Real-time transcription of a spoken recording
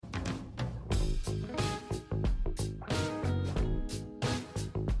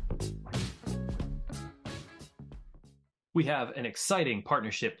We have an exciting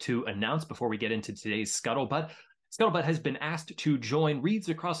partnership to announce before we get into today's Scuttlebutt. Scuttlebutt has been asked to join Reads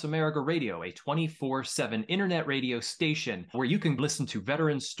Across America Radio, a 24/7 internet radio station where you can listen to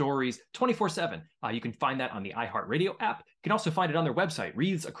veteran stories 24/7. You can find that on the iHeartRadio app. You can also find it on their website,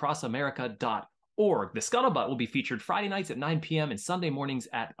 readsacrossamerica.org. The Scuttlebutt will be featured Friday nights at 9 p.m. and Sunday mornings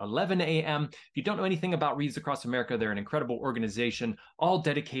at 11 a.m. If you don't know anything about Reads Across America, they're an incredible organization, all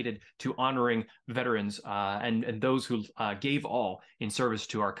dedicated to honoring veterans and those who gave all in service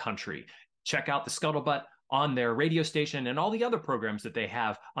to our country. Check out the Scuttlebutt on their radio station and all the other programs that they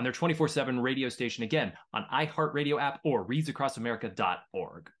have on their 24/7 radio station, again, on iHeartRadio app or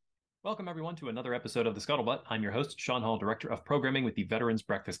readsacrossamerica.org. Welcome, everyone, to another episode of The Scuttlebutt. I'm your host, Shaun, Director of Programming with the Veterans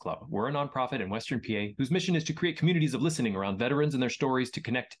Breakfast Club. We're a nonprofit in Western PA whose mission is to create communities of listening around veterans and their stories to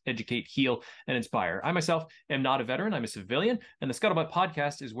connect, educate, heal, and inspire. I myself am not a veteran. I'm a civilian, and the Scuttlebutt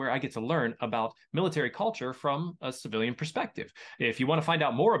podcast is where I get to learn about military culture from a civilian perspective. If you want to find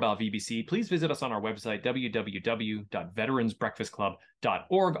out more about VBC, please visit us on our website,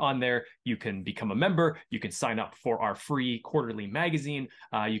 www.veteransbreakfastclub.org. On there, you can become a member. You can sign up for our free quarterly magazine.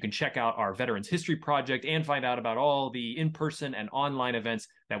 You can check out our Veterans History Project and find out about all the in-person and online events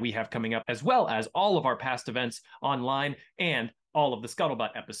that we have coming up, as well as all of our past events online and all of the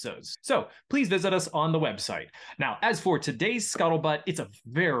Scuttlebutt episodes. So please visit us on the website. Now, as for today's Scuttlebutt, it's a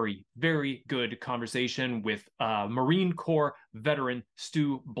very, very good conversation with Marine Corps veteran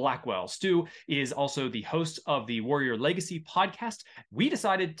Stu Blackwell. Stu is also the host of the Warrior Legacy podcast. We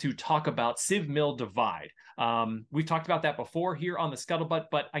decided to talk about Civ-Mil Divide. We've talked about that before here on the Scuttlebutt,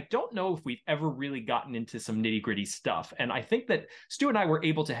 but I don't know if we've ever really gotten into some nitty-gritty stuff. And I think that Stu and I were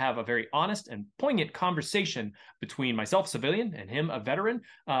able to have a very honest and poignant conversation between myself, civilian, and him, a veteran,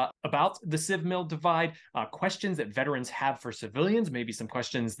 about the Civ-Mil Divide, questions that veterans have for civilians, maybe some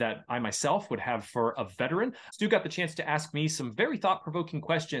questions that I myself would have for a veteran. Stu got the chance to ask me some very thought-provoking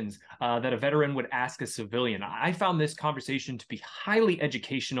questions that a veteran would ask a civilian. I found this conversation to be highly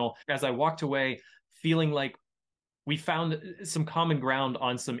educational as I walked away feeling like we found some common ground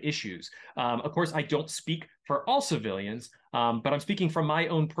on some issues. Of course, I don't speak for all civilians, but I'm speaking from my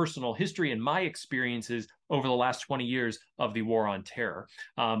own personal history and my experiences over the last 20 years of the War on Terror.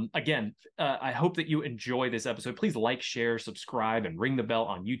 Again, I hope that you enjoy this episode. Please like, share, subscribe, and ring the bell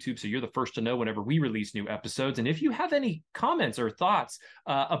on YouTube so you're the first to know whenever we release new episodes. And if you have any comments or thoughts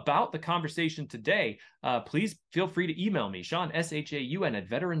about the conversation today, please feel free to email me, Shaun, SHAUN, at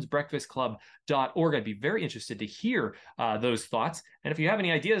veteransbreakfastclub.org. I'd be very interested to hear those thoughts. And if you have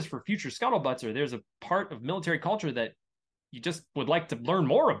any ideas for future scuttlebutts, or there's a part of military culture that you just would like to learn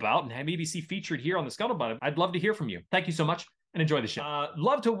more about and have maybe see featured here on the Scuttlebutt, I'd love to hear from you. Thank you so much and enjoy the show.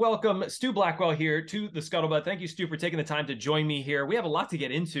 Love to welcome Stu Blackwell here to the Scuttlebutt. Thank you, Stu, for taking the time to join me here. We have a lot to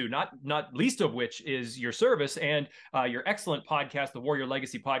get into, not least of which is your service and your excellent podcast, the Warrior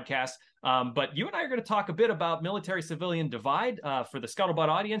Legacy podcast. But you and I are going to talk a bit about military-civilian divide for the Scuttlebutt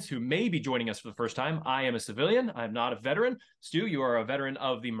audience who may be joining us for the first time. I am a civilian. I'm not a veteran. Stu, you are a veteran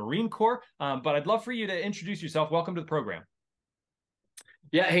of the Marine Corps. But I'd love for you to introduce yourself. Welcome to the program.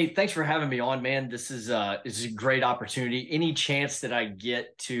 Yeah, hey, thanks for having me on, man. This is a great opportunity. Any chance that I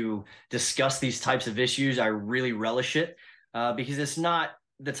get to discuss these types of issues, I really relish it because it's not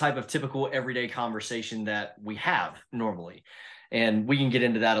the type of typical everyday conversation that we have normally. And we can get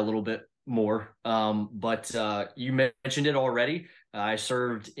into that a little bit more. But you mentioned it already. I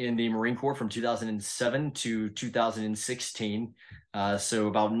served in the Marine Corps from 2007 to 2016. So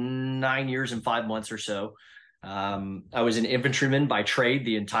about 9 years and 5 months or so. I was an infantryman by trade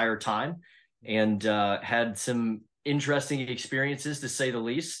the entire time and had some interesting experiences, to say the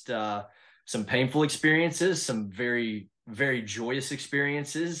least, some painful experiences, some very, very joyous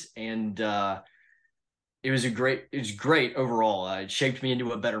experiences. And it was great overall. It shaped me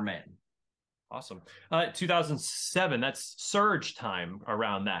into a better man. Awesome. 2007, that's surge time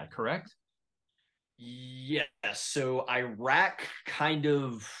around that, correct? Yes. So Iraq kind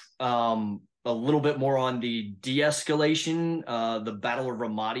of a little bit more on the de-escalation. The Battle of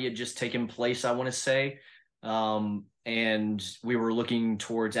Ramadi had just taken place, I want to say. And we were looking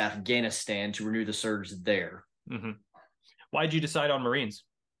towards Afghanistan to renew the surge there. Mm-hmm. Why did you decide on Marines?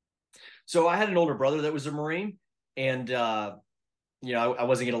 So I had an older brother that was a Marine, and I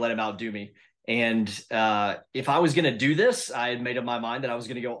wasn't going to let him outdo me. And if I was going to do this, I had made up my mind that I was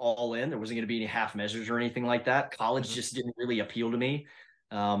going to go all in. There wasn't going to be any half measures or anything like that. College just didn't really appeal to me.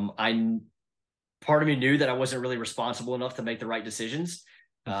 Part of me knew that I wasn't really responsible enough to make the right decisions.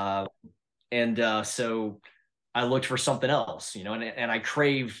 So I looked for something else, and I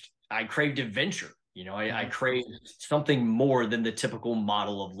craved adventure. I craved something more than the typical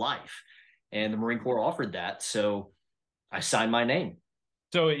model of life, and the Marine Corps offered that. So I signed my name.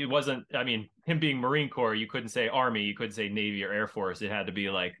 So it wasn't, I mean, him being Marine Corps, you couldn't say Army, you couldn't say Navy or Air Force. It had to be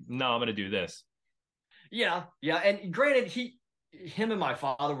like, no, I'm going to do this. Yeah, yeah. And granted, him and my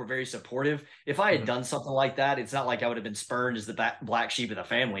father were very supportive. If I had Mm-hmm. done something like that, it's not like I would have been spurned as the black sheep of the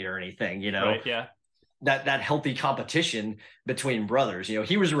family or anything, you know. Right. Yeah. That healthy competition between brothers. You know,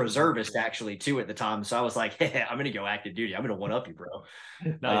 he was a Mm-hmm. reservist actually too at the time, so I was like, hey, I'm gonna go active duty. I'm gonna one up you, bro.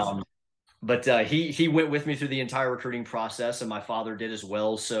 Nice. Um, but he went with me through the entire recruiting process, and my father did as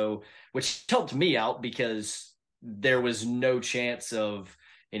well. So, which helped me out because there was no chance of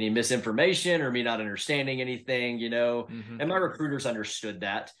any misinformation or me not understanding anything, you know. Mm-hmm. And my recruiters understood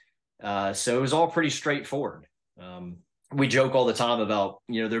that, so it was all pretty straightforward. We joke all the time about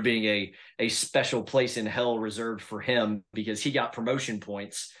there being a special place in hell reserved for him because he got promotion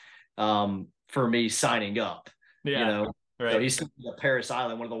points for me signing up. You Yeah. know, so Right. he's at Paris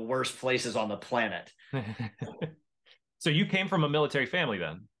Island, one of the worst places on the planet. So you came from a military family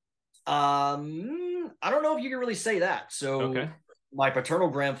then? I don't know if you can really say that. Okay. So my paternal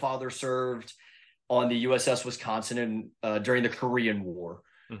grandfather served on the USS Wisconsin during the Korean War.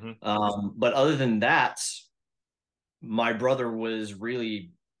 Mm-hmm. But other than that, my brother was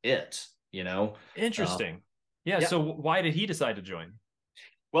really it, you know. Uh, Interesting. Yeah. yeah. So why did he decide to join?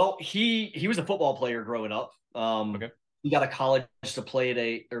 Well, he was a football player growing up. Okay. He got a college to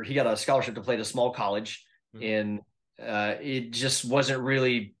play or he got a scholarship to play at a small college, Mm-hmm. and it just wasn't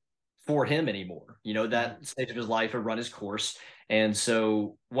really for him anymore. You know, Mm-hmm. that stage of his life had run his course, and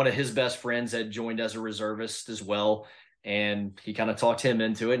so one of his best friends had joined as a reservist as well, and he kind of talked him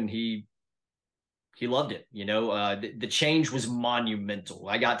into it, and he loved it. You know, the change was monumental.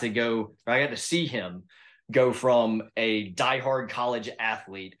 I got to see him go from a diehard college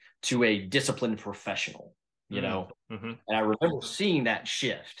athlete to a disciplined professional, you know. Mm-hmm. And I remember seeing that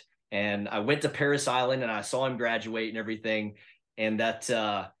shift. And I went to Paris Island and I saw him graduate and everything. And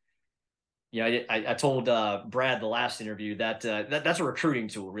I told Brad the last interview that's a recruiting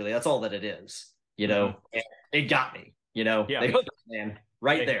tool, really. That's all that it is, you Mm-hmm. know. And it got me, you know. Yeah. They hooked me, man,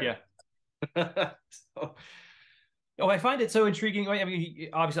 right Yeah. there. Yeah. So, Oh, I find it so intriguing. I mean,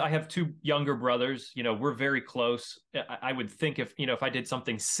 obviously, I have two younger brothers. We're very close. I would think if I did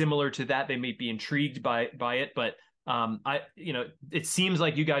something similar to that, they may be intrigued by it. But it seems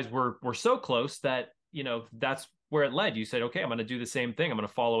like you guys were so close that that's where it led. You said, okay, I'm going to do the same thing. I'm going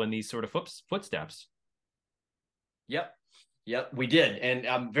to follow in these sort of footsteps. yep. Yep, we did. And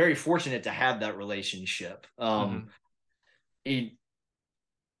I'm very fortunate to have that relationship. Mm-hmm. He,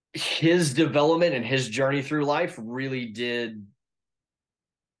 his development and his journey through life really did,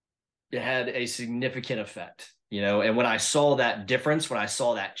 it had a significant effect, you know. And when I saw that difference, when I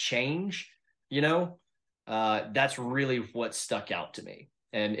saw that change, you know, that's really what stuck out to me.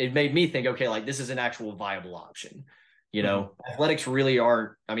 And it made me think, okay, like this is an actual viable option. You Mm-hmm. know, athletics really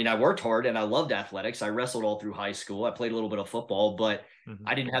aren't. I mean, I worked hard and I loved athletics. I wrestled all through high school. I played a little bit of football, but Mm-hmm.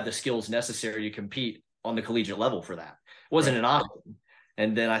 I didn't have the skills necessary to compete on the collegiate level for that. It wasn't Right. an option.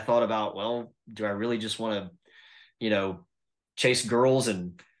 And then I thought about, well, do I really just want to, chase girls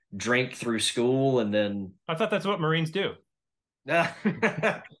and drink through school and then I thought that's what Marines do.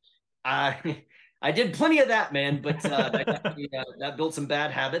 I I did plenty of that, man, but that built some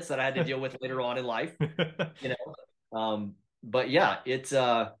bad habits that I had to deal with later on in life, you know. But yeah, it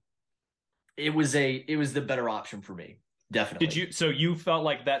was the better option for me, definitely. So you felt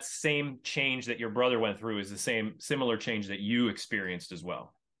like that same change that your brother went through is the similar change that you experienced as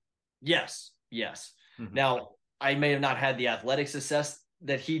well? Yes, yes. Mm-hmm. Now, I may have not had the athletic success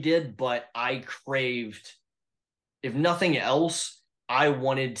that he did, but I craved, if nothing else, I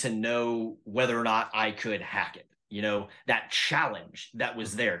wanted to know whether or not I could hack it. You know, that challenge that was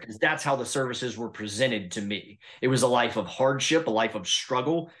Mm-hmm. there, because that's how the services were presented to me. It was a life of hardship, a life of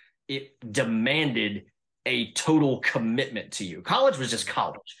struggle. It demanded a total commitment to you. College was just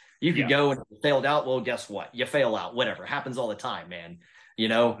college. You could Yeah. go and failed out. Well, guess what? You fail out. Whatever. Happens all the time, man. You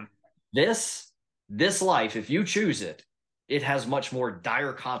know, Mm-hmm. this life, if you choose it, it has much more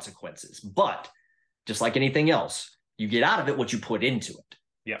dire consequences. But just like anything else, you get out of it what you put into it.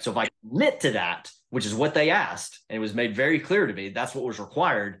 Yeah. So if I commit to that, which is what they asked, and it was made very clear to me, that's what was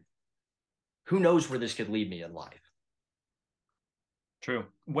required. Who knows where this could lead me in life? True.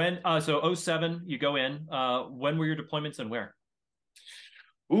 So '07, you go in. When were your deployments and where?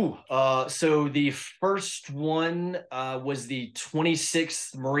 So the first one was the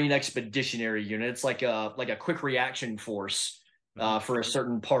 26th Marine Expeditionary Unit. It's like a quick reaction force for a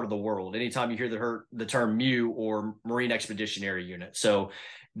certain part of the world. Anytime you hear the term MEU or Marine Expeditionary Unit, so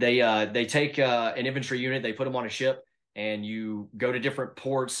they take an infantry unit, they put them on a ship, and you go to different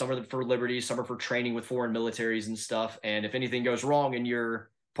ports. Some are for liberty, some are for training with foreign militaries and stuff. And if anything goes wrong in your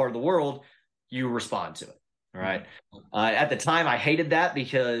part of the world, you respond to it. All right. At the time, I hated that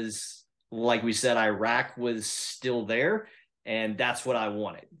because, like we said, Iraq was still there, and that's what I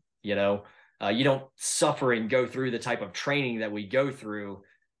wanted. You know, you don't suffer and go through the type of training that we go through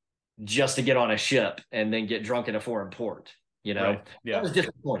just to get on a ship and then get drunk in a foreign port. You know, Right. Yeah. that was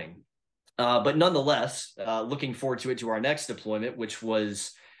disappointing. But nonetheless, looking forward to our next deployment, which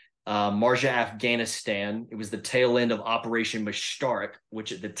was Marja, Afghanistan. It was the tail end of Operation Mushtarak,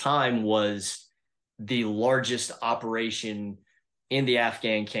 which at the time was the largest operation in the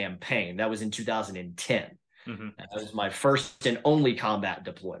Afghan campaign. That was in 2010. That was my first and only combat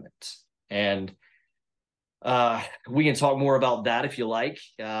deployment. And we can talk more about that if you like.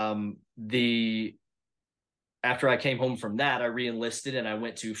 After I came home from that, I re-enlisted and I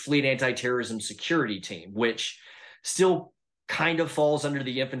went to Fleet Anti-Terrorism Security Team, which still kind of falls under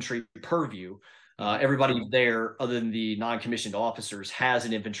the infantry purview. Everybody there, other than the non-commissioned officers, has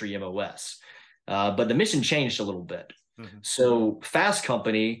an infantry MOS. But the mission changed a little bit. So Fast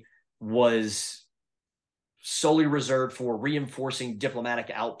Company was solely reserved for reinforcing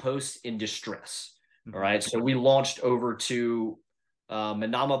diplomatic outposts in distress. All right. So we launched over to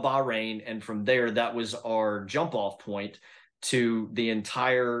Manama, Bahrain, and from there, that was our jump off point to the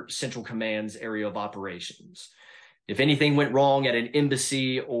entire Central Command's area of operations. If anything went wrong at an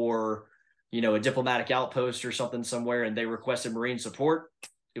embassy or, you know, a diplomatic outpost or something somewhere, and they requested Marine support,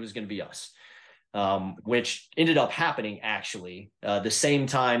 it was going to be us, which ended up happening actually the same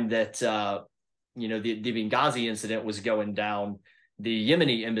time that you know, the Benghazi incident was going down. The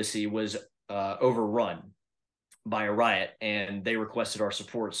Yemeni embassy was overrun by a riot, and they requested our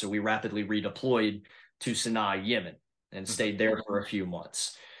support. So we rapidly redeployed to Sana'a, Yemen, and stayed there for a few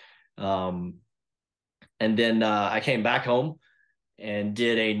months. And then I came back home and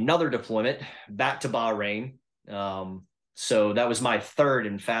did another deployment back to Bahrain. So that was my third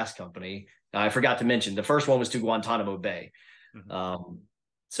in Fast Company. I forgot to mention the first one was to Guantanamo Bay.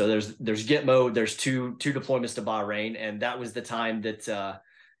 So there's Gitmo, there's two deployments to Bahrain, and that was the time that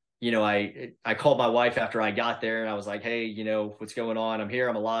you know, I called my wife after I got there, and I was like, hey, you know, what's going on? I'm here,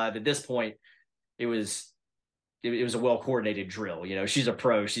 I'm alive. At this point, it was a well-coordinated drill. You know, she's a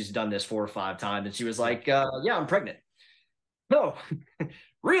pro. She's done this 4 or 5 times. And she was like, yeah, I'm pregnant. No,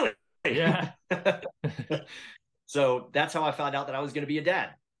 really? Yeah. So that's how I found out that I was going to be a dad.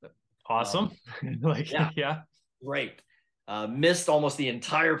 Awesome. Like, yeah. Great. Missed almost the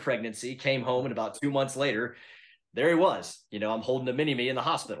entire pregnancy, came home, and about 2 months later, there he was. You know, I'm holding a mini-me in the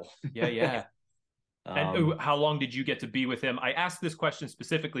hospital. Yeah. And how long did you get to be with him? I asked this question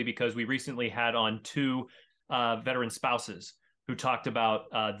specifically because we recently had on 2 veteran spouses who talked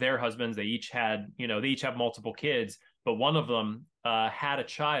about their husbands. They each have multiple kids, but one of them had a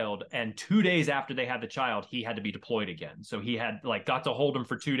child, and 2 days after they had the child, he had to be deployed again. So he had got to hold him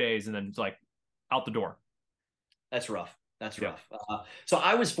for 2 days, and then it's out the door. That's rough. So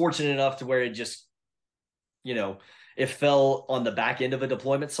I was fortunate enough to where it just, you know, it fell on the back end of a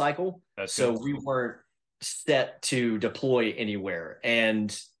deployment cycle. So we weren't set to deploy anywhere.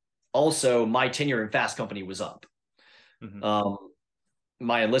 And also my tenure in Fast Company was up.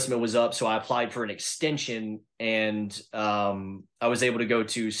 My enlistment was up. So I applied for an extension, and I was able to go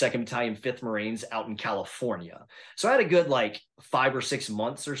to 2nd Battalion, 5th Marines out in California. So I had a good 5 or 6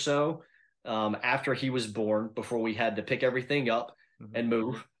 months or so after he was born before we had to pick everything up and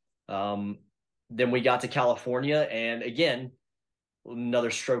move. Then we got to California, and again, another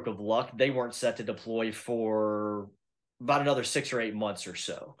stroke of luck. They weren't set to deploy for about another 6 or 8 months or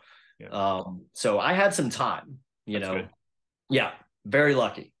so. So I had some time, you know. Good. Yeah, very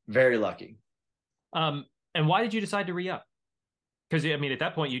lucky, very lucky. And why did you decide to re-up? Because I mean, at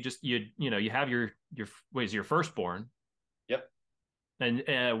that point, you have your firstborn. Yep.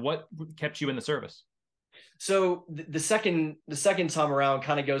 And what kept you in the service? So the second time around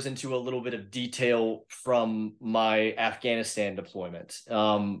kind of goes into a little bit of detail from my Afghanistan deployment.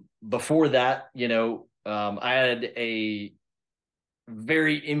 Before that, you know, I had a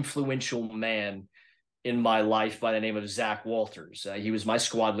very influential man in my life by the name of Zach Walters. He was my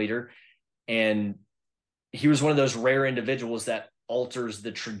squad leader, and he was one of those rare individuals that alters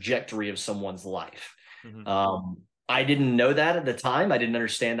the trajectory of someone's life. I didn't know that at the time. I didn't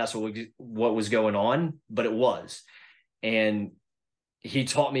understand that's what was going on, but it was. And he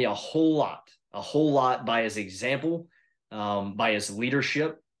taught me a whole lot by his example, by his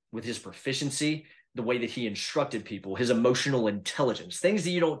leadership, with his proficiency, the way that he instructed people, his emotional intelligence, things that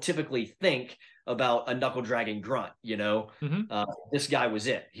you don't typically think about a knuckle dragging grunt, you know. This guy was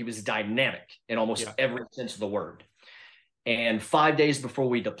it. He was dynamic in almost every sense of the word. And 5 days before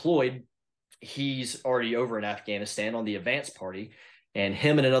we deployed, he's already over in Afghanistan on the advance party, and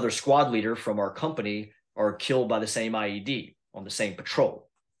him and another squad leader from our company are killed by the same IED on the same patrol.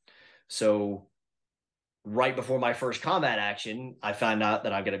 So right before my first combat action, I found out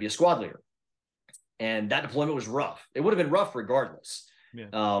that I'm going to be a squad leader. And that deployment was rough. It would have been rough regardless.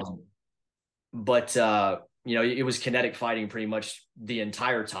 Yeah. But it was kinetic fighting pretty much the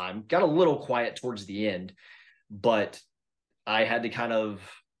entire time. Got a little quiet towards the end, but I had to kind of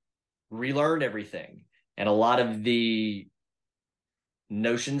relearn everything. And a lot of the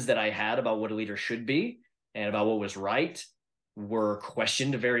notions that I had about what a leader should be and about what was right were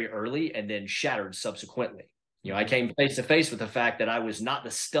questioned very early and then shattered subsequently. I came face to face with the fact that I was not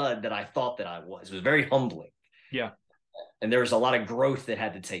the stud that I thought that I was. It was very humbling. Yeah. And there was a lot of growth that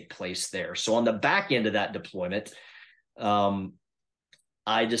had to take place there. So on the back end of that deployment,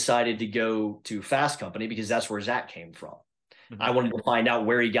 I decided to go to Fast Company because that's where Zach came from. Mm-hmm. I wanted to find out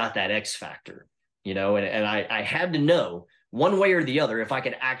where he got that X factor, and I had to know one way or the other if I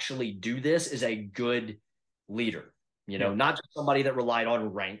could actually do this as a good leader, not just somebody that relied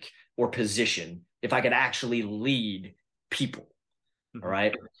on rank or position, if I could actually lead people. Mm-hmm. All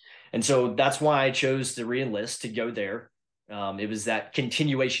right. And so that's why I chose to re-enlist, to go there. It was that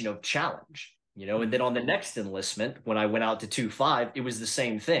continuation of challenge, and then on the next enlistment, when I went out to 2-5, it was the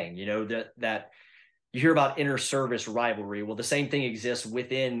same thing, that you hear about inter-service rivalry. Well, the same thing exists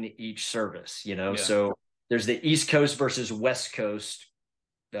within each service, so there's the East Coast versus West Coast,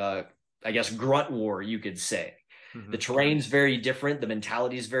 I guess, grunt war, you could say. Mm-hmm. The terrain's very different. The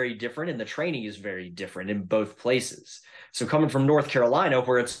mentality is very different, and the training is very different in both places. So coming from North Carolina,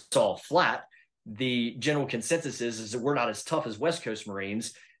 where it's all flat, the general consensus is that we're not as tough as West Coast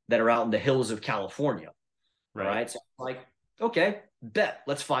Marines that are out in the hills of California. Right. So I'm like, okay, bet,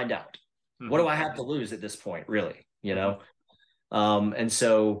 let's find out. Mm-hmm. What do I have to lose at this point, really? And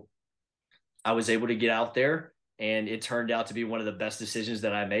so I was able to get out there, and it turned out to be one of the best decisions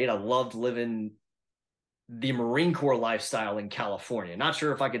that I made. I loved living the Marine Corps lifestyle in California. Not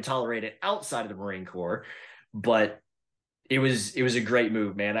sure if I could tolerate it outside of the Marine Corps, but it was a great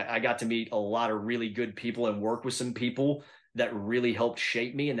move, man. I got to meet a lot of really good people and work with some people that really helped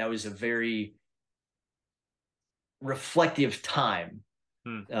shape me. And that was a very reflective time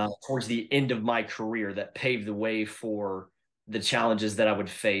towards the end of my career that paved the way for the challenges that I would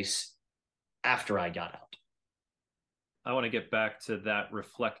face after I got out. I want to get back to that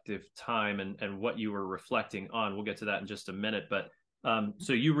reflective time and what you were reflecting on. We'll get to that in just a minute. But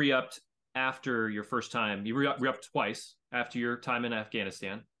so you re-upped after your first time. You re-upped twice after your time in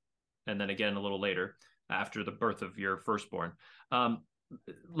Afghanistan, and then again a little later after the birth of your firstborn.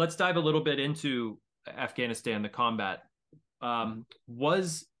 Let's dive a little bit into Afghanistan, the combat.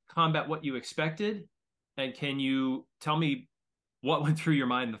 Was combat what you expected? And can you tell me what went through your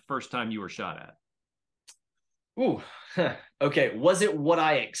mind the first time you were shot at? Ooh, okay. Was it what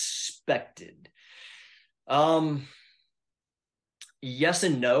I expected? Yes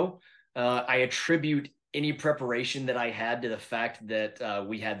and no. I attribute any preparation that I had to the fact that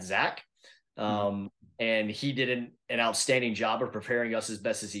we had Zach, and he did an outstanding job of preparing us as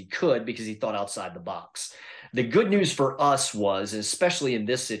best as he could because he thought outside the box. The good news for us was, especially in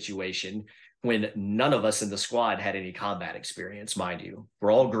this situation, when none of us in the squad had any combat experience, mind you,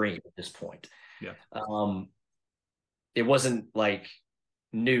 we're all green at this point. Yeah. It wasn't like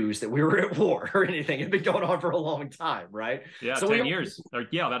news that we were at war or anything. It had been going on for a long time, right? Yeah, so 10 years. Or,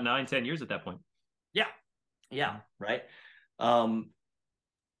 yeah, about 9-10 years at that point. Yeah, right.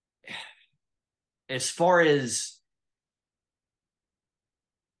 As far as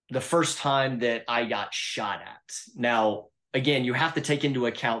the first time that I got shot at, now, again, you have to take into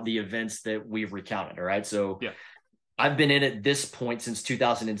account the events that we've recounted, all right? So I've been in at this point since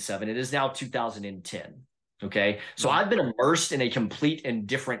 2007. It is now 2010. Okay. So I've been immersed in a complete and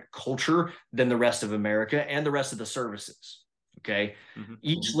different culture than the rest of America and the rest of the services. Okay. Mm-hmm.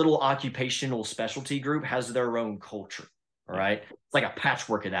 Each little occupational specialty group has their own culture. All right. It's like a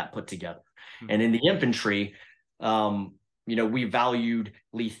patchwork of that put together. Mm-hmm. And in the infantry, we valued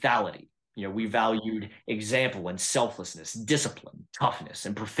lethality. We valued example and selflessness, discipline, toughness,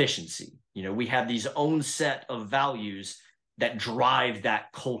 and proficiency. We have these own set of values that drive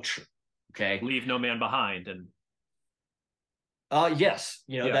that culture. Okay. Leave no man behind. And yes,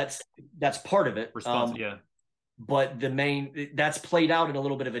 that's part of it. But that's played out in a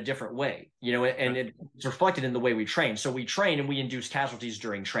little bit of a different way, and it's reflected in the way we train. So we train and we induce casualties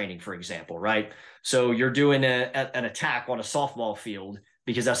during training, for example, right? So you're doing an attack on a softball field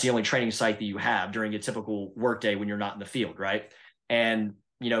because that's the only training site that you have during a typical workday when you're not in the field, right? And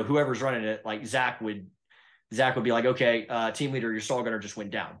whoever's running it, like Zach would Zach would be like, okay, team leader, your saw gunner just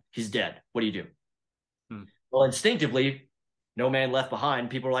went down. He's dead. What do you do? Hmm. Well, instinctively, no man left behind.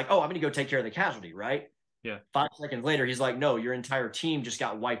 People are like, oh, I'm going to go take care of the casualty, right? Yeah. 5 seconds later, he's like, no, your entire team just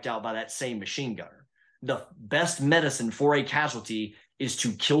got wiped out by that same machine gunner. The best medicine for a casualty is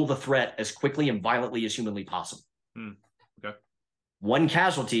to kill the threat as quickly and violently as humanly possible. Hmm. Okay. One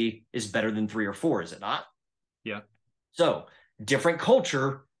casualty is better than 3 or 4, is it not? Yeah. So, different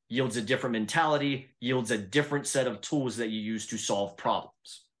culture yields a different mentality, yields a different set of tools that you use to solve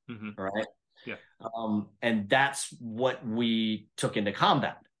problems. Mm-hmm. All right. Yeah. And that's what we took into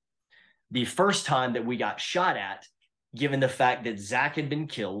combat. The first time that we got shot at, given the fact that Zach had been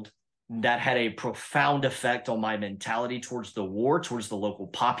killed, that had a profound effect on my mentality towards the war, towards the local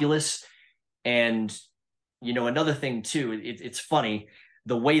populace. And, you know, another thing too, it's funny,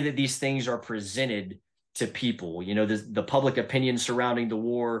 the way that these things are presented to people, you know, the public opinion surrounding the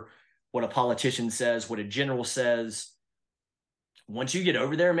war, what a politician says, what a general says. Once you get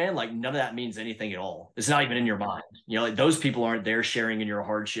over there, man, like none of that means anything at all. It's not even in your mind. You know, like those people aren't there sharing in your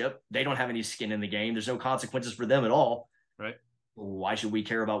hardship. They don't have any skin in the game. There's no consequences for them at all. Right. Why should we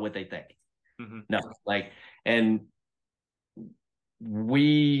care about what they think? Mm-hmm. No, like, and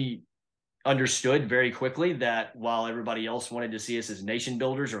we understood very quickly that while everybody else wanted to see us as nation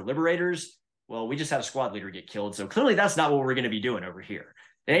builders or liberators, well, we just had a squad leader get killed. So clearly that's not what we're going to be doing over here.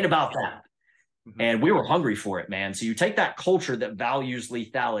 It ain't about that. Mm-hmm. And we were hungry for it, man. So you take that culture that values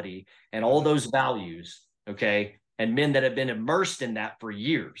lethality and all those values, okay, and men that have been immersed in that for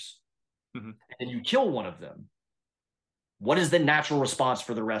years, and you kill one of them. What is the natural response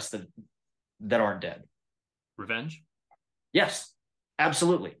for the rest that aren't dead? Revenge? Yes,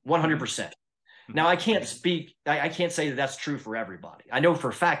 absolutely. 100%. Now, I can't say that that's true for everybody. I know for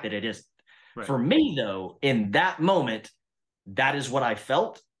a fact that it isn't. Right. For me, though, in that moment, that is what I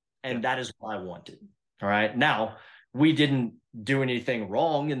felt. And that is what I wanted. All right. Now, we didn't do anything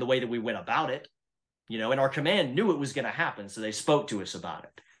wrong in the way that we went about it, you know, and our command knew it was going to happen. So they spoke to us about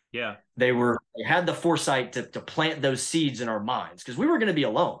it. Yeah. They had the foresight to plant those seeds in our minds because we were going to be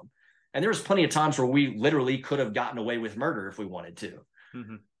alone. And there was plenty of times where we literally could have gotten away with murder if we wanted to.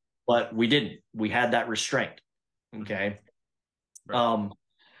 Mm-hmm. But we didn't. We had that restraint. Okay. Right.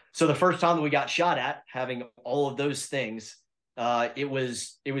 So the first time that we got shot at, having all of those things, it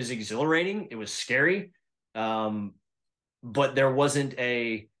was exhilarating. It was scary. But there wasn't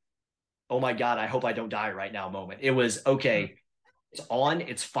a, oh my God, I hope I don't die right now moment. It was, okay, it's on,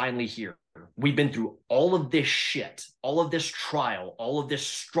 it's finally here. We've been through all of this shit, all of this trial, all of this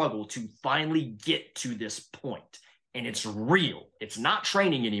struggle to finally get to this point. And it's real. It's not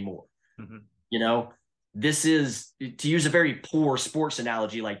training anymore. Mm-hmm. You know, this is, to use a very poor sports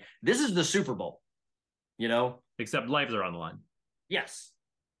analogy, like this is the Super Bowl, you know? Except lives are on the line. Yes.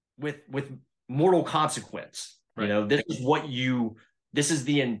 With mortal consequence. Right. You know, this is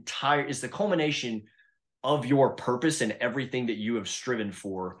the culmination of your purpose and everything that you have striven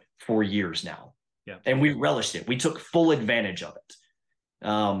for years now. Yeah. And we relished it. We took full advantage of it.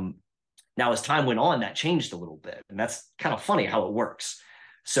 Now, as time went on, that changed a little bit. And that's kind of funny how it works.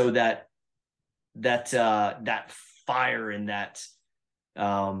 So that fire and that,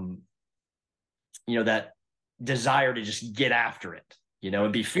 you know, that desire to just get after it, you know,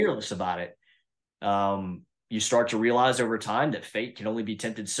 and be fearless about it. You start to realize over time that fate can only be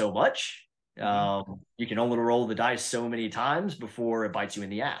tempted so much. You can only roll the dice so many times before it bites you in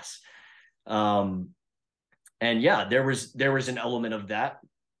the ass. And yeah, there was an element of that.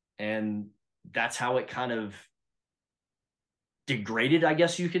 And that's how it kind of degraded, I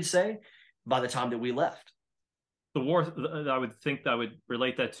guess you could say, by the time that we left. The war, I would think that I would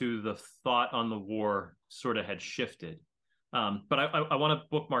relate that to the thought on the war sort of had shifted. But I want to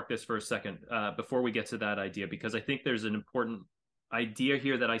bookmark this for a second before we get to that idea, because I think there's an important idea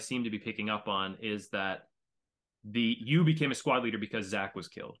here that I seem to be picking up on, is that you became a squad leader because Zach was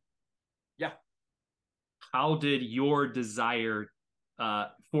killed. Yeah. How did your desire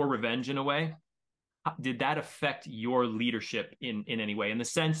for revenge, in a way, did that affect your leadership in any way? In the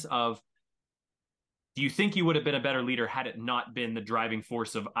sense of, do you think you would have been a better leader had it not been the driving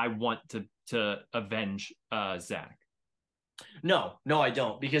force of, I want to avenge Zach? No, I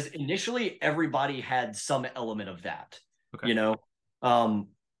don't, because initially everybody had some element of that. Okay. You know,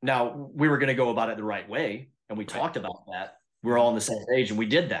 now we were going to go about it the right way, and we talked about that. We're all on the same page, and we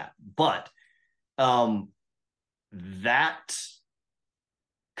did that. But that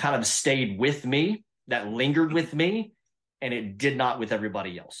kind of stayed with me, that lingered with me, and it did not with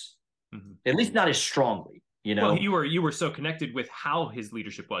everybody else. Mm-hmm. At least not as strongly, you know. Well, you were so connected with how his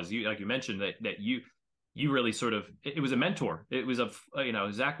leadership was. You, like you mentioned, that you really sort of, it was a mentor. It was you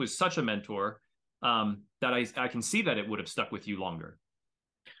know, Zach was such a mentor, that I can see that it would have stuck with you longer.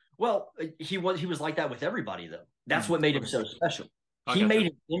 Well, he was like that with everybody though. That's what made him so special. I He gotcha. made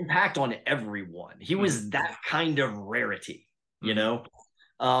an impact on everyone. He Hmm. was that kind of rarity, you Hmm.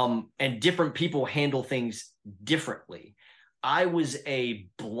 know? And different people handle things differently. I was a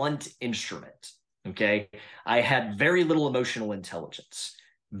blunt instrument. Okay. I had very little emotional intelligence,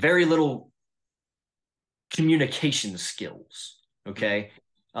 very little communication skills. Okay.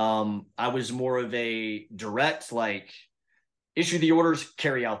 I was more of a direct, like, issue the orders,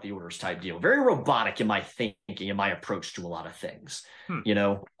 carry out the orders type deal. Very robotic in my thinking and my approach to a lot of things, Hmm.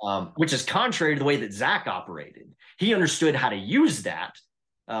 which is contrary to the way that Zach operated. He understood how to use that,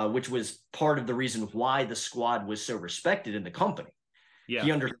 which was part of the reason why the squad was so respected in the company. He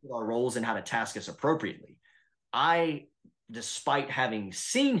Yeah. understood our roles and how to task us appropriately. I, despite having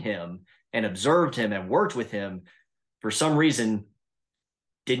seen him and observed him and worked with him, for some reason,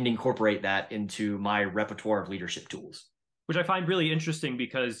 didn't incorporate that into my repertoire of leadership tools. Which I find really interesting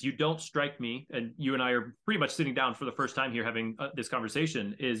because you don't strike me, and you and I are pretty much sitting down for the first time here having this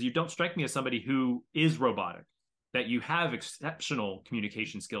conversation, is you don't strike me as somebody who is robotic, that you have exceptional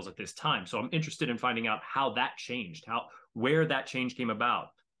communication skills at this time. So I'm interested in finding out how that changed, where that change came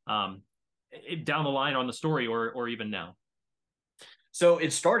about, down the line on the story, or even now. So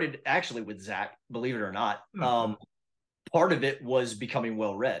it started actually with Zach, believe it or not. Mm-hmm. Part of it was becoming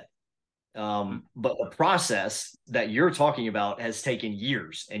well read. But the process that you're talking about has taken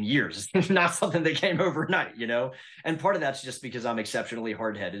years and years. It's not something that came overnight. And part of that's just because I'm exceptionally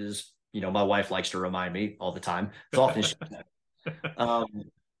hard headed, as my wife likes to remind me all the time. It's often um,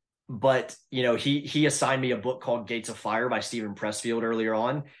 but he assigned me a book called Gates of Fire by Stephen Pressfield earlier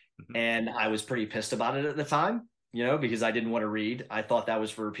on, and I was pretty pissed about it at the time, because I didn't want to read. I thought that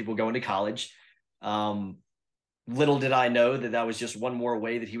was for people going to college. Little did I know that was just one more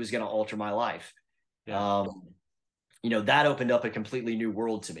way that he was going to alter my life. Yeah. That opened up a completely new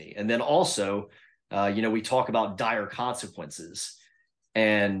world to me. And then also, we talk about dire consequences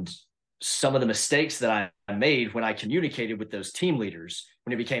and some of the mistakes that I made when I communicated with those team leaders,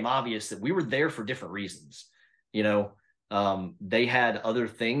 when it became obvious that we were there for different reasons. They had other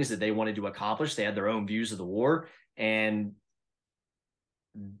things that they wanted to accomplish. They had their own views of the war, and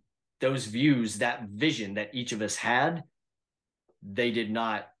those views, that vision that each of us had, they did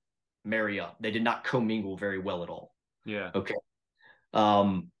not marry up. They did not commingle very well at all. Yeah. Okay.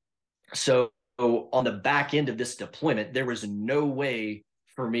 So on the back end of this deployment, there was no way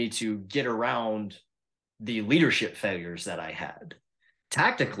for me to get around the leadership failures that I had.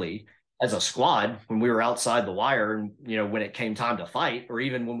 Tactically, as a squad, when we were outside the wire and, when it came time to fight, or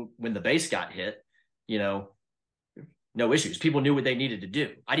even when the base got hit, no issues. People knew what they needed to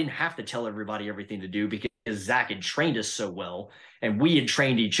do. I didn't have to tell everybody everything to do because Zach had trained us so well and we had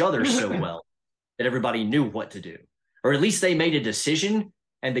trained each other so well that everybody knew what to do. Or at least they made a decision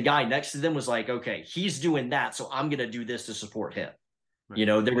and the guy next to them was like, okay, he's doing that, so I'm going to do this to support him. Right.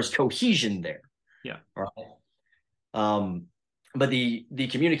 There was cohesion there. Yeah. All right. But the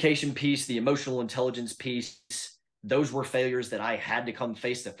communication piece, the emotional intelligence piece, those were failures that I had to come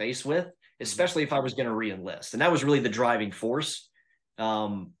face to face with, especially if I was going to re-enlist. And that was really the driving force.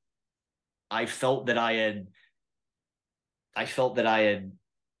 I felt that I had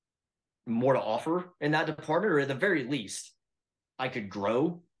more to offer in that department, or at the very least, I could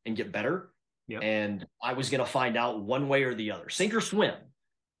grow and get better. Yep. And I was going to find out one way or the other, sink or swim.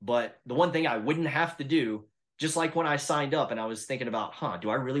 But the one thing I wouldn't have to do, just like when I signed up and I was thinking about, do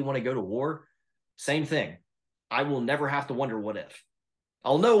I really want to go to war? Same thing. I will never have to wonder what if.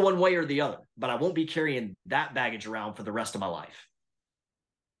 I'll know one way or the other, but I won't be carrying that baggage around for the rest of my life.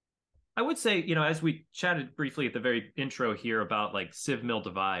 I would say, as we chatted briefly at the very intro here about like Civ Mill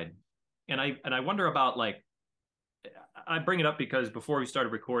divide, and I wonder about like, I bring it up because before we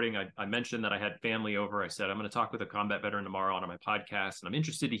started recording, I mentioned that I had family over. I said, I'm going to talk with a combat veteran tomorrow on my podcast, and I'm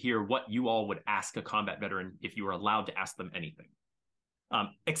interested to hear what you all would ask a combat veteran if you were allowed to ask them anything.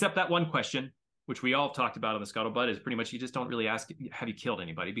 Except that one question, which we all talked about on the Scuttlebutt, is pretty much you just don't really ask, have you killed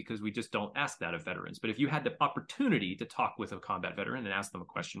anybody? Because we just don't ask that of veterans. But if you had the opportunity to talk with a combat veteran and ask them a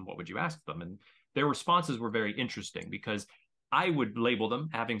question, what would you ask them? And their responses were very interesting because I would label them,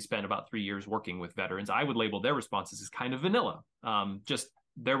 having spent about 3 years working with veterans, I would label their responses as kind of vanilla. Just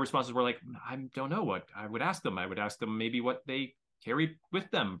their responses were like, I don't know what I would ask them. I would ask them maybe what they carried with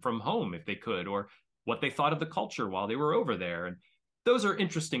them from home if they could, or what they thought of the culture while they were over there. And those are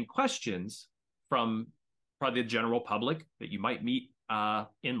interesting questions from probably the general public that you might meet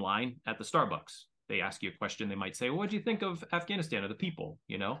in line at the Starbucks. They ask you a question, they might say, well, what do you think of Afghanistan or the people,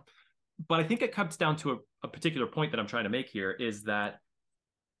 But I think it comes down to a particular point that I'm trying to make here is that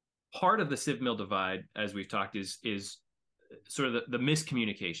part of the civ mil divide, as we've talked, is sort of the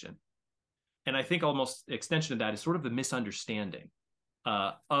miscommunication. And I think almost extension of that is sort of the misunderstanding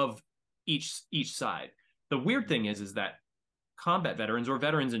of each side. The weird thing is that combat veterans or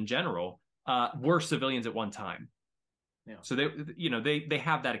veterans in general were civilians at one time. Yeah. So they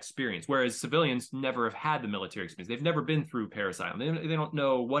have that experience, whereas civilians never have had the military experience. They've never been through parasylum. They don't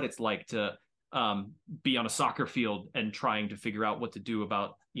know what it's like to be on a soccer field and trying to figure out what to do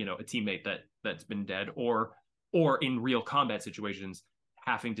about a teammate that's been dead, or in real combat situations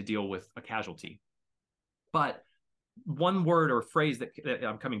having to deal with a casualty. But one word or phrase that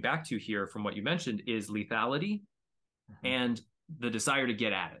I'm coming back to here from what you mentioned is lethality and the desire to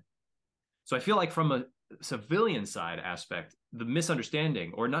get at it. So I feel like from a civilian side aspect, the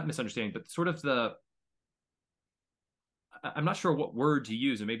misunderstanding, or not misunderstanding, but sort of I'm not sure what word to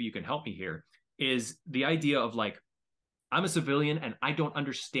use, and maybe you can help me here, is the idea of like, I'm a civilian and I don't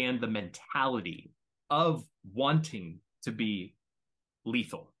understand the mentality of wanting to be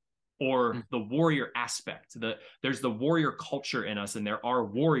lethal, or the warrior aspect. There's the warrior culture in us, and there are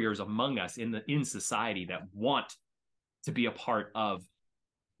warriors among us in society that want to be a part of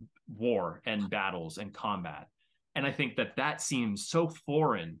war and battles and combat. And I think that seems so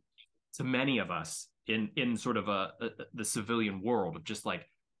foreign to many of us in sort of the civilian world, of just like,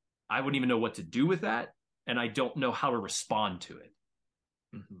 I wouldn't even know what to do with that, and I don't know how to respond to it.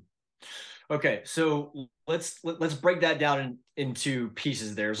 Mm-hmm. Okay, so let's break that down into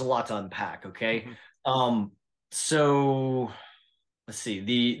pieces. There's a lot to unpack. Okay, so let's see,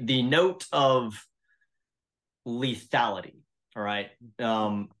 the note of lethality. All right,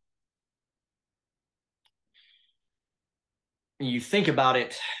 you think about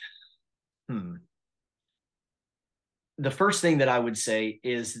it. The first thing that I would say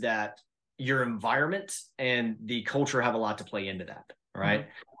is that your environment and the culture have a lot to play into that. Right.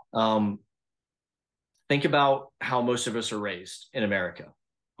 Think about how most of us are raised in America.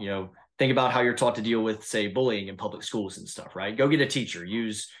 Think about how you're taught to deal with, say, bullying in public schools and stuff, right? Go get a teacher,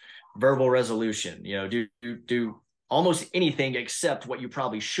 use verbal resolution, do almost anything except what you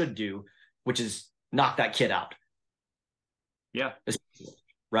probably should do, which is knock that kid out. Yeah.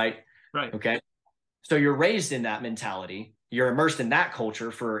 Right. Right. Okay. So you're raised in that mentality. You're immersed in that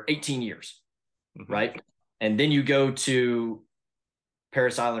culture for 18 years. Right. And then you go to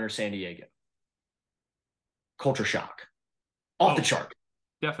Paris Island or San Diego. Culture shock, off the chart.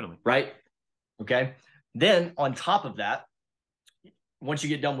 Definitely. Right. Okay. Then on top of that, once you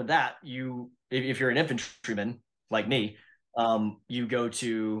get done with that, if you're an infantryman like me, you go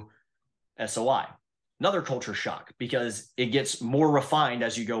to SOI, another culture shock, because it gets more refined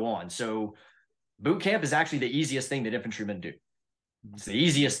as you go on. So boot camp is actually the easiest thing that infantrymen do. It's the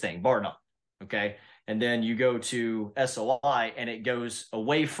easiest thing, bar none. Okay. And then you go to SOI, and it goes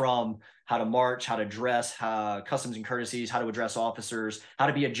away from how to march, how to dress, customs and courtesies, how to address officers, how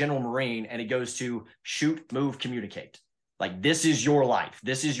to be a general Marine. And it goes to shoot, move, communicate. Like, this is your life.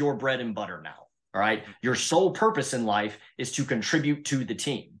 This is your bread and butter now. All right. Your sole purpose in life is to contribute to the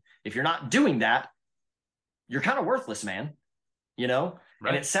team. If you're not doing that, you're kind of worthless, man. Right.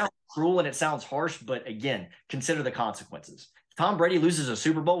 And it sounds cruel and it sounds harsh, but again, consider the consequences. If Tom Brady loses a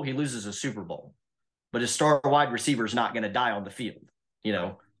Super Bowl, he loses a Super Bowl. But his star wide receiver is not going to die on the field,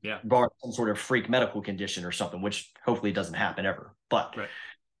 bar some sort of freak medical condition or something, which hopefully doesn't happen ever. But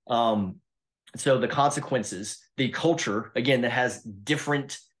so the consequences, the culture, again, that has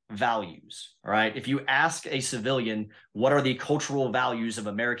different values. All right. If you ask a civilian, what are the cultural values of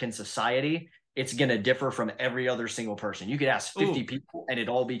American society, it's going to differ from every other single person. You could ask 50 people and it'd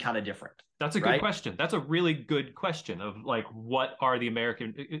all be kind of different. That's a good question. That's a really good question of like, what are the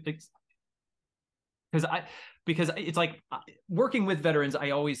American... Because it's like, working with veterans,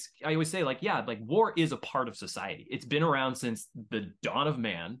 I always say, like, yeah, like, war is a part of society. It's been around since the dawn of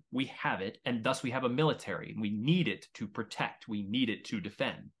man. We have it, and thus we have a military. We need it to protect. We need it to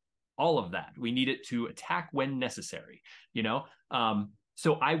defend. All of that. We need it to attack when necessary.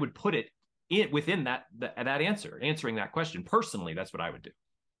 So I would put it within that answering that question. Personally, that's what I would do.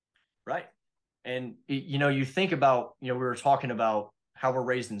 Right. And you think about, we were talking about how we're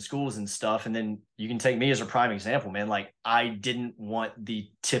raised in schools and stuff. And then you can take me as a prime example, man. Like, I didn't want the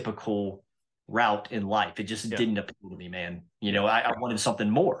typical route in life. It just didn't appeal to me, man. I wanted something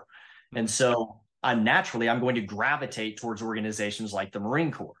more. And so I'm going to gravitate towards organizations like the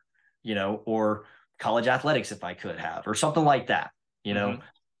Marine Corps, or college athletics, if I could have, or something like that,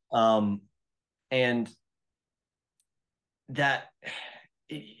 and that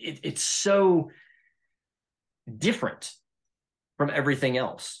it's so different from everything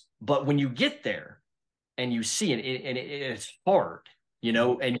else. But when you get there and you see it, and it's hard,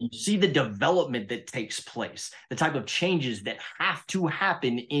 and you see the development that takes place, the type of changes that have to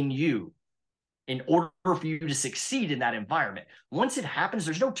happen in you in order for you to succeed in that environment. Once it happens,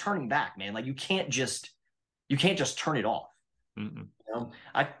 there's no turning back, man. Like you can't just turn it off.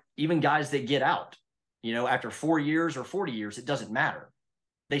 Even guys that get out, after 4 years or 40 years, it doesn't matter.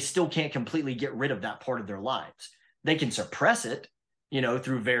 They still can't completely get rid of that part of their lives. They can suppress it,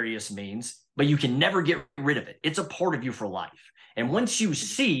 through various means, but you can never get rid of it. It's a part of you for life. And once you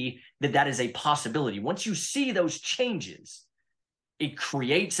see that is a possibility, once you see those changes, it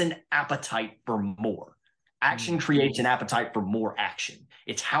creates an appetite for more. Action creates an appetite for more action.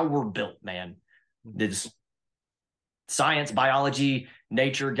 It's how we're built, man. This science, biology,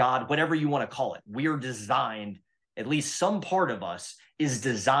 nature, God, whatever you want to call it. We are designed, at least some part of us is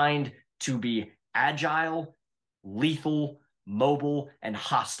designed to be agile, lethal, mobile, and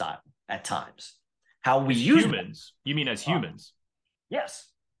hostile at times. How we use humans. You mean as humans? Yes.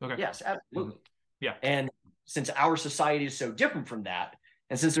 Okay. Yes, absolutely. Yeah. And since our society is so different from that,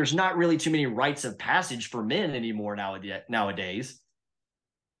 and since there's not really too many rites of passage for men anymore nowadays,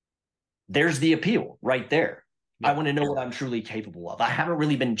 there's the appeal right there. Yeah. I want to know what I'm truly capable of. I haven't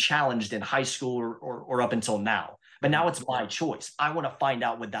really been challenged in high school or up until now, but now it's my choice. I want to find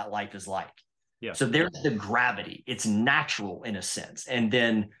out what that life is like. Yeah. So there's the gravity. It's natural in a sense. And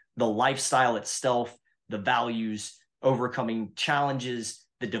then the lifestyle itself, the values, overcoming challenges,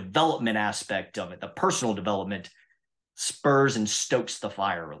 the development aspect of it, the personal development spurs and stokes the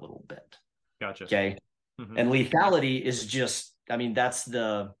fire a little bit. Gotcha. Okay. And lethality is just, that's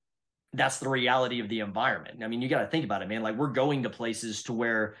the reality of the environment. You got to think about it, man. Like we're going to places to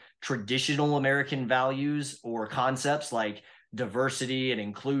where traditional American values or concepts like diversity and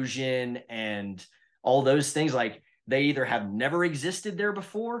inclusion and all those things, like they either have never existed there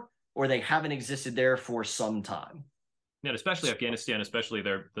before or they haven't existed there for some time. Yeah, especially Afghanistan, especially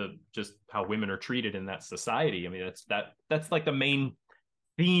the just how women are treated in that society. That's like the main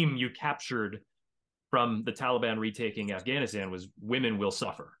theme you captured from the Taliban retaking Afghanistan was women will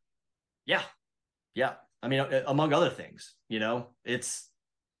suffer. Yeah. Yeah. Among other things, you're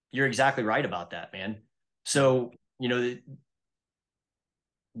exactly right about that, man. So,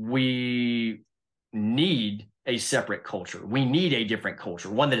 we need a separate culture. We need a different culture,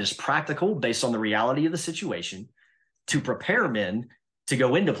 one that is practical based on the reality of the situation to prepare men to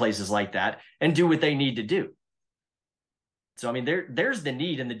go into places like that and do what they need to do. So, there's the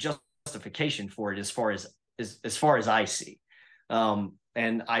need and the justification for it as far as I see.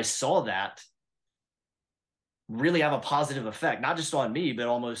 And I saw that really have a positive effect, not just on me, but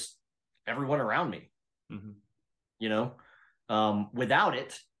almost everyone around me. Without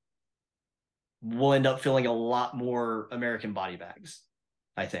it, we'll end up feeling a lot more American body bags,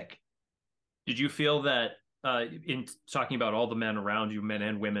 I think. Did you feel that in talking about all the men around you, men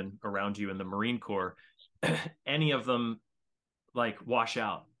and women around you in the Marine Corps, any of them like wash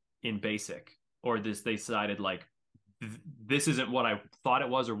out in basic, or they decided like, this isn't what I thought it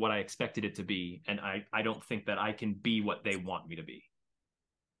was or what I expected it to be, and I don't think that I can be what they want me to be?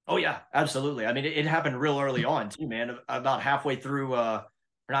 Oh yeah, absolutely. It happened real early on too, man. About halfway through, or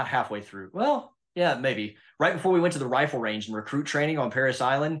not halfway through. Well, yeah, maybe right before we went to the rifle range and recruit training on Parris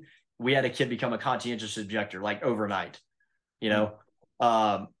Island, we had a kid become a conscientious objector like overnight. We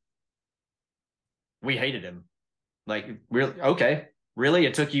hated him. Like, really? Okay, really?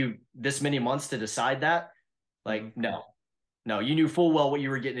 It took you this many months to decide that? Like, no, you knew full well what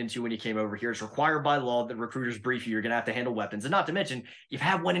you were getting into when you came over here. It's required by law that recruiters brief you. You're going to have to handle weapons. And not to mention, you've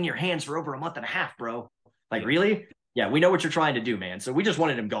had one in your hands for over a month and a half, bro. Like, really? Yeah, we know what you're trying to do, man. So we just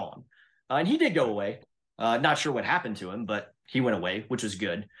wanted him gone. And he did go away. Not sure what happened to him, but he went away, which was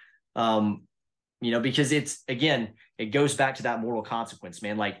good. Because it goes back to that moral consequence,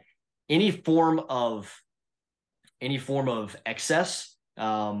 man. Like any form of excess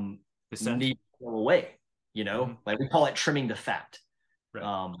needs to go away. Like we call it trimming the fat.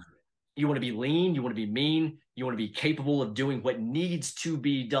 Right. You want to be lean, you want to be mean, you want to be capable of doing what needs to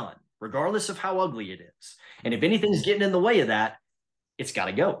be done, regardless of how ugly it is. And if anything's getting in the way of that, it's got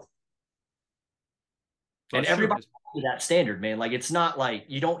to go. And everybody's to that standard, man. Like it's not like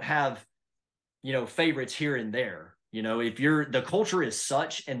you don't have, favorites here and there. If the culture is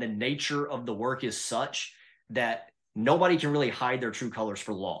such and the nature of the work is such that nobody can really hide their true colors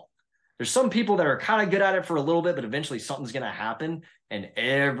for long. There's some people that are kind of good at it for a little bit, but eventually something's going to happen and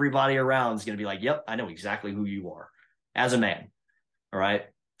everybody around is going to be like, yep, I know exactly who you are as a man. All right.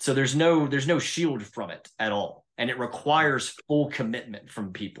 So there's no shield from it at all. And it requires full commitment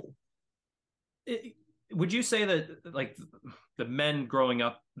from people. Would you say that like the men growing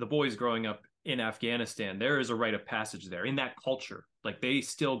up, the boys growing up in Afghanistan, there is a rite of passage there in that culture. Like they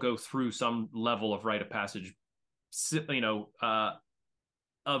still go through some level of rite of passage,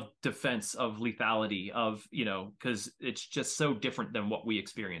 of defense, of lethality, of, because it's just so different than what we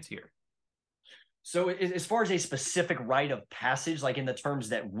experience here. So as far as a specific rite of passage, like in the terms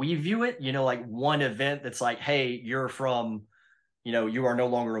that we view it, like one event that's like, hey, you're from, you are no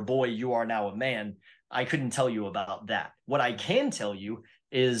longer a boy, you are now a man. I couldn't tell you about that. What I can tell you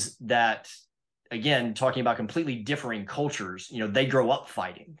is that, again, talking about completely differing cultures, they grow up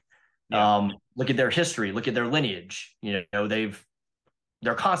fighting. Yeah. Look at their history, look at their lineage.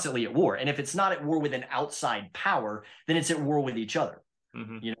 They're constantly at war. And if it's not at war with an outside power, then it's at war with each other.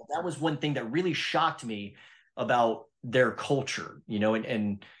 Mm-hmm. That was one thing that really shocked me about their culture,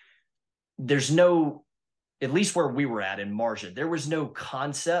 and there's no, at least where we were at in Marja, there was no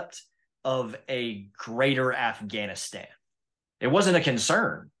concept of a greater Afghanistan. It wasn't a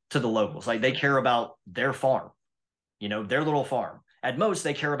concern to the locals. Like they care about their farm, their little farm. At most,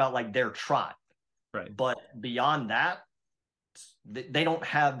 they care about like their tribe. Right. But beyond that, they don't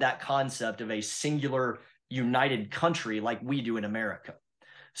have that concept of a singular united country like we do in America.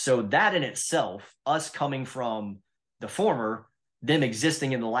 So that in itself, us coming from the former, them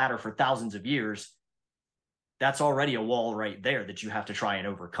existing in the latter for thousands of years, that's already a wall right there that you have to try and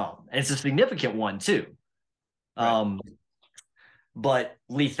overcome. And it's a significant one too. Right. But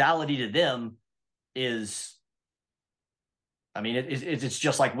lethality to them is, it's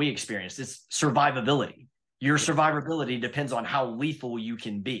just like we experienced. It's survivability. Your survivability depends on how lethal you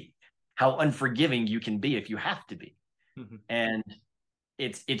can be, how unforgiving you can be if you have to be. Mm-hmm. And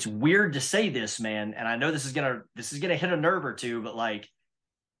it's weird to say this, man, and I know this is gonna hit a nerve or two, but like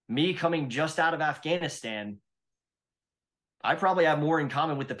me coming just out of Afghanistan, I probably have more in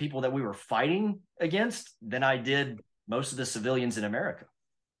common with the people that we were fighting against than I did most of the civilians in America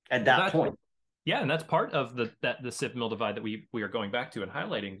at that point. Yeah, and that's part of the civ mil divide that we are going back to and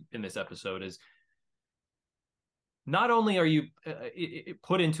highlighting in this episode is not only are you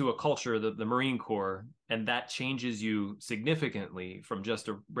put into a culture, the Marine Corps, and that changes you significantly from just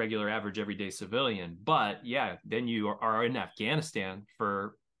a regular, average, everyday civilian, but yeah, then you are in Afghanistan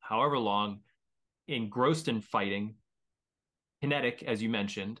for however long, engrossed in fighting, kinetic, as you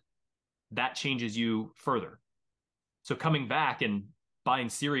mentioned, that changes you further. So coming back and buying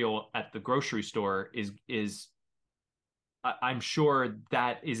cereal at the grocery store is I'm sure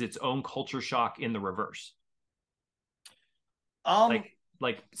that is its own culture shock in the reverse.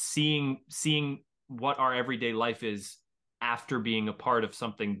 Like seeing what our everyday life is after being a part of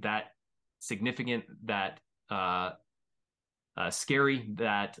something that significant, that scary,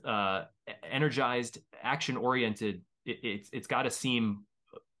 that energized, action oriented. It's got to seem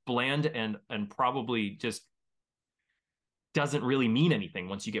bland and probably just doesn't really mean anything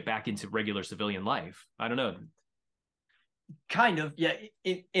once you get back into regular civilian life. I don't know. Kind of, yeah,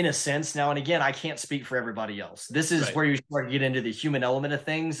 in a sense. Now, and again, I can't speak for everybody else. This is where you start to get into the human element of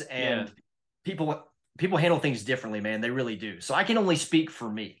things, and people handle things differently, man. They really do. So I can only speak for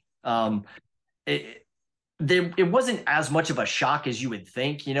me. It wasn't as much of a shock as you would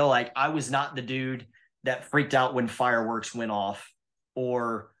think. Like I was not the dude that freaked out when fireworks went off,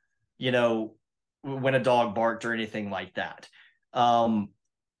 or when a dog barked or anything like that.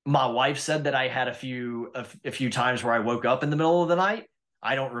 My wife said that I had a few times where I woke up in the middle of the night.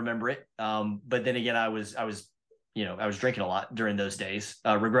 I don't remember it. But then again, I was drinking a lot during those days,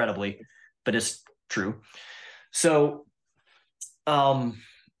 regrettably, but it's true. So,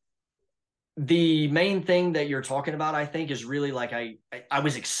 the main thing that you're talking about, I think, is really like I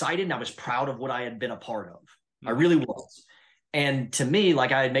was excited and I was proud of what I had been a part of. Mm-hmm. I really was. And to me,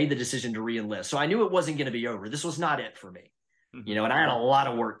 like I had made the decision to re-enlist. So I knew it wasn't going to be over. This was not it for me. And I had a lot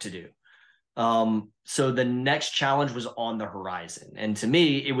of work to do. So the next challenge was on the horizon. And to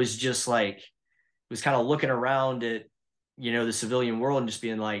me, it was just like, it was kind of looking around at, the civilian world and just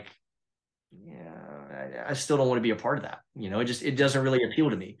being like, yeah, I still don't want to be a part of that. It doesn't really appeal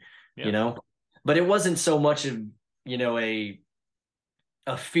to me, but it wasn't so much of, a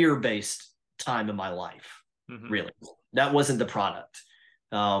fear-based time in my life, really. That wasn't the product.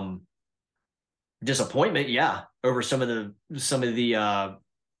 Disappointment, yeah, over some of the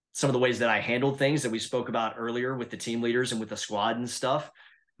ways that I handled things that we spoke about earlier with the team leaders and with the squad and stuff.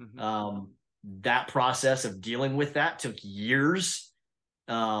 That process of dealing with that took years.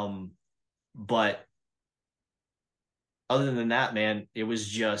 But other than that, man, it was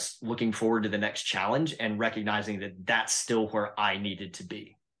just looking forward to the next challenge and recognizing that that's still where I needed to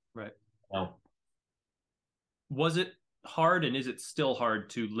be. Right. Was it hard, and is it still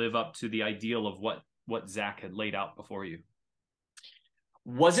hard to live up to the ideal of what Zach had laid out before you?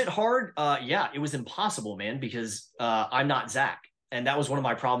 Was it hard? Yeah, it was impossible, man, because I'm not Zach. And that was one of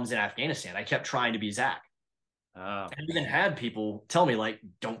my problems in Afghanistan. I kept trying to be Zach. Oh, I even had people tell me, like,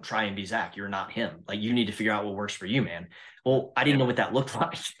 don't try and be Zach. You're not him. Like, you need to figure out what works for you, man. Well, I didn't know what that looked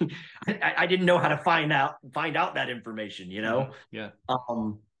like. I didn't know how to find out that information, you know? yeah.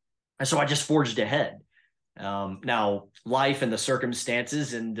 And so I just forged ahead. Now, life and the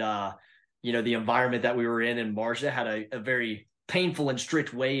circumstances and, the environment that we were in Marja had a very painful and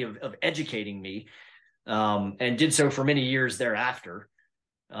strict way of educating me, and did so for many years thereafter.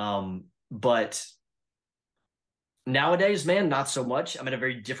 But nowadays, man, not so much. I'm in a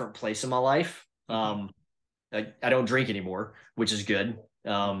very different place in my life. I don't drink anymore, which is good.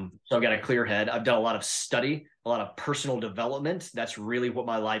 So I've got a clear head. I've done a lot of study, a lot of personal development. That's really what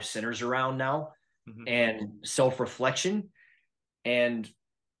my life centers around now, and self-reflection. And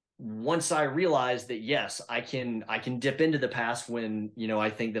once I realized that, yes, I can dip into the past when, I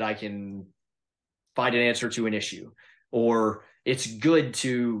think that I can find an answer to an issue, or it's good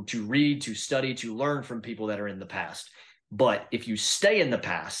to read, to study, to learn from people that are in the past. But if you stay in the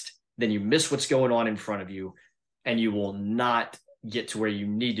past, then you miss what's going on in front of you, and you will not get to where you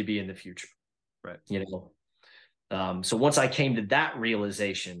need to be in the future. Right. So once I came to that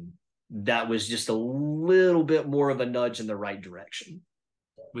realization, that was just a little bit more of a nudge in the right direction.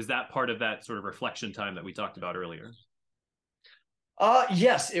 Was that part of that sort of reflection time that we talked about earlier?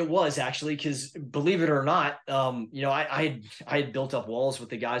 Yes, it was actually, because believe it or not, I had built up walls with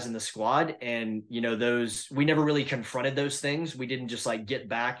the guys in the squad, and those, we never really confronted those things. We didn't just like get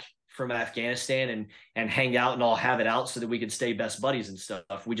back from Afghanistan and hang out and all have it out so that we could stay best buddies and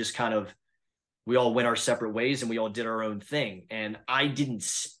stuff. We just kind of, we all went our separate ways and we all did our own thing. And I didn't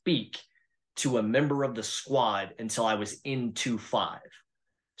speak to a member of the squad until I was in 2-5.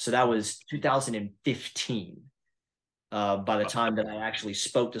 So that was 2015. By the time that I actually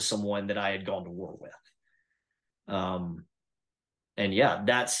spoke to someone that I had gone to war with. And yeah,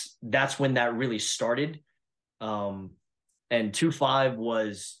 that's when that really started. And 2-5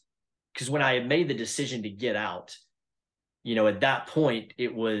 was, because when I had made the decision to get out, at that point,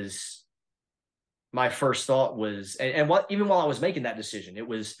 it was, my first thought was, and what, even while I was making that decision, it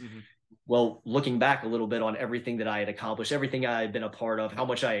was, well, looking back a little bit on everything that I had accomplished, everything I had been a part of, how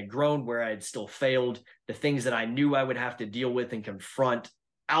much I had grown, where I had still failed, the things that I knew I would have to deal with and confront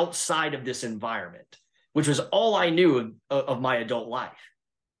outside of this environment, which was all I knew of my adult life,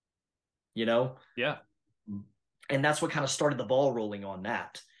 Yeah. And that's what kind of started the ball rolling on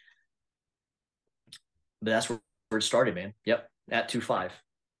that. But that's where it started, man. Yep. At 2-5.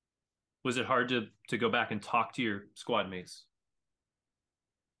 Was it hard to go back and talk to your squad mates?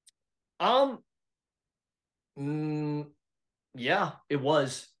 Yeah, it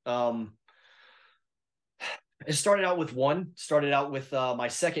was. It started out with my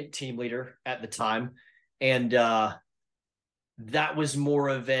second team leader at the time. And that was more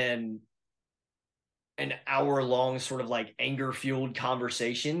of an hour long sort of like anger fueled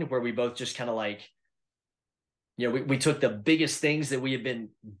conversation where we both just kind of like, we took the biggest things that we had been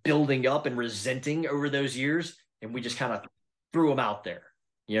building up and resenting over those years, and we just kind of threw them out there,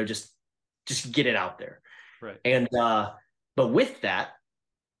 just get it out there. Right. And but with that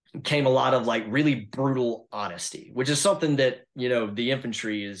came a lot of like really brutal honesty, which is something that, the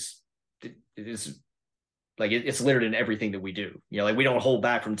infantry is like, it's littered in everything that we do. Like, we don't hold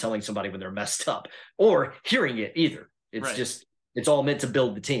back from telling somebody when they're messed up or hearing it either. It's right. just, it's all meant to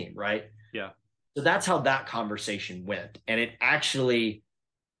build the team, right? Yeah. So that's how that conversation went. And it actually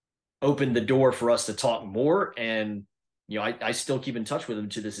opened the door for us to talk more. And, I still keep in touch with him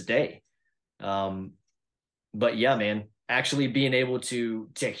to this day. But yeah, man, actually being able to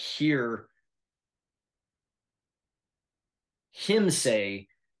hear him say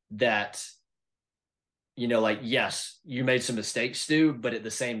that, like, yes, you made some mistakes, Stu, but at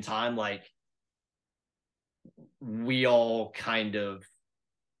the same time, like, we all kind of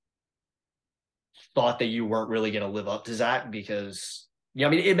thought that you weren't really going to live up to Zach because,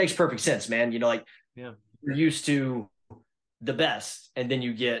 it makes perfect sense, man. Like, yeah, you're used to the best, and then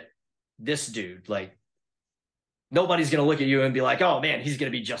you get this dude. Like, nobody's going to look at you and be like, oh man, he's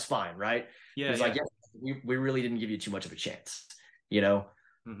going to be just fine, right? Yeah. Like, yeah, we really didn't give you too much of a chance,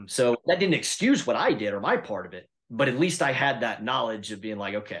 Mm-hmm. So that didn't excuse what I did or my part of it, but at least I had that knowledge of being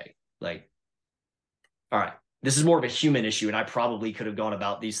like, okay, like, all right, this is more of a human issue, and I probably could have gone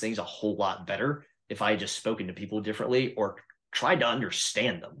about these things a whole lot better if I had just spoken to people differently or tried to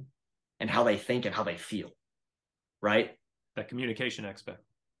understand them and how they think and how they feel, right? That communication aspect.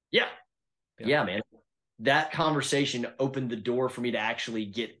 Yeah, man. That conversation opened the door for me to actually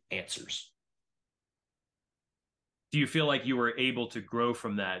get answers. Do you feel like you were able to grow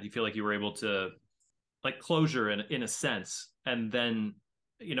from that? Do you feel like you were able to, like, closure in a sense, and then,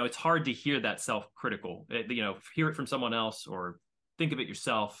 it's hard to hear that self-critical, hear it from someone else or think of it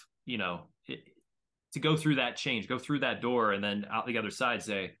yourself, to go through that change, go through that door, and then out the other side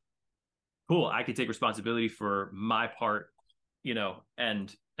say, cool, I can take responsibility for my part,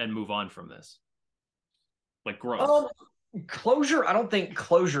 and move on from this, like growth. Closure, I don't think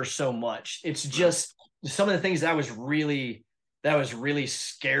closure so much. It's Right. just some of the things that I was really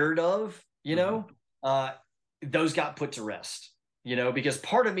scared of, Mm-hmm. uh, those got put to rest, because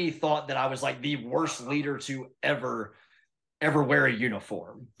part of me thought that I was like the worst leader to ever wear a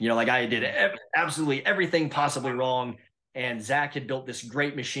uniform. Like I did absolutely everything possibly wrong, and Zach had built this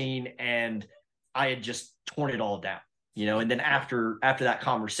great machine, and I had just torn it all down. And then after that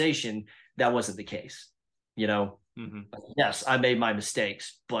conversation, that wasn't the case. You know, Mm-hmm. yes, I made my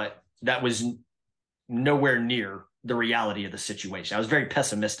mistakes, but that was nowhere near the reality of the situation. I was very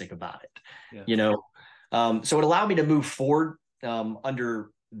pessimistic about it. Yeah. So it allowed me to move forward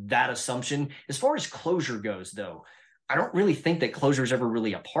under that assumption. As far as closure goes, though, I don't really think that closure is ever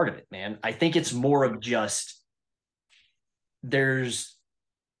really a part of it, man. I think it's more of just there's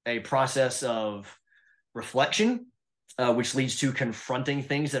a process of reflection, which leads to confronting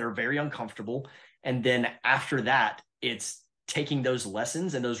things that are very uncomfortable. And then after that, it's taking those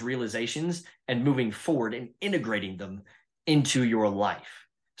lessons and those realizations and moving forward and integrating them into your life.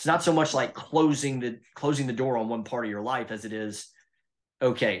 It's not so much like closing the door on one part of your life as it is,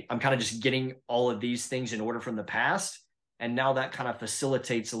 okay, I'm kind of just getting all of these things in order from the past. And now that kind of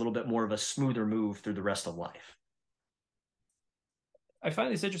facilitates a little bit more of a smoother move through the rest of life. I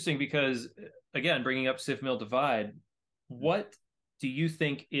find this interesting because, again, bringing up Sif Mill Divide, what do you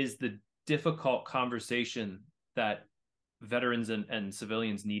think is the difficult conversation that veterans and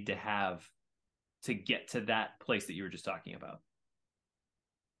civilians need to have to get to that place that you were just talking about?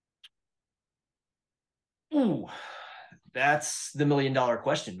 Ooh, that's the $1 million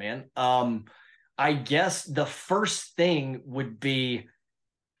question, man. I guess the first thing would be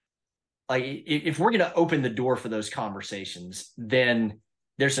like if we're going to open the door for those conversations, then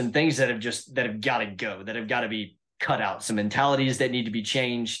there's some things that have got to go, that have got to be cut out, some mentalities that need to be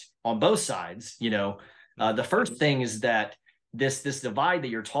changed on both sides. The first thing is that this divide that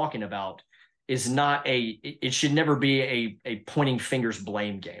you're talking about is not it should never be a pointing fingers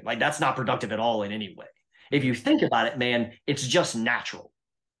blame game. Like that's not productive at all in any way. If you think about it, man, it's just natural.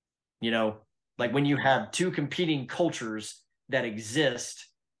 You know, like when you have two competing cultures that exist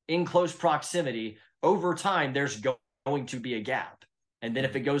in close proximity, over time, there's going to be a gap. And then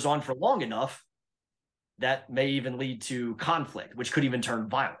if it goes on for long enough, that may even lead to conflict, which could even turn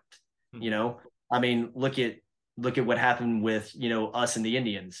violent. I mean, look at what happened with, us and the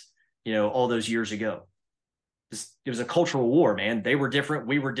Indians, all those years ago. It was a cultural war, man. They were different.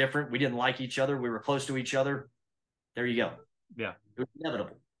 We were different. We didn't like each other. We were close to each other. There you go. Yeah. It was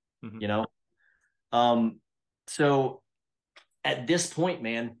inevitable, Mm-hmm. you know? So at this point,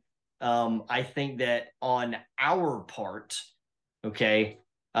 man, I think that on our part, okay,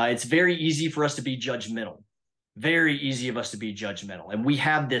 it's very easy for us to be judgmental. Very easy of us to be judgmental, and we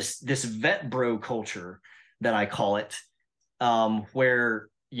have this vet bro culture that I call it, where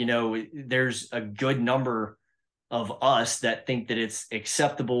there's a good number of us that think that it's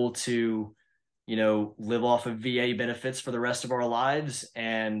acceptable to live off of VA benefits for the rest of our lives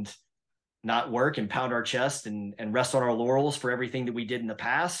and not work and pound our chest and rest on our laurels for everything that we did in the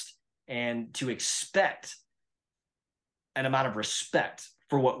past, and to expect an amount of respect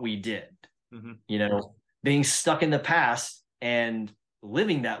for what we did. Mm-hmm. Being stuck in the past and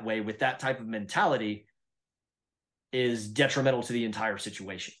living that way with that type of mentality is detrimental to the entire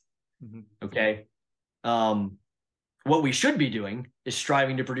situation. Mm-hmm. Okay. What we should be doing is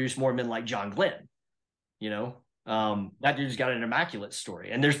striving to produce more men like John Glenn. That dude's got an immaculate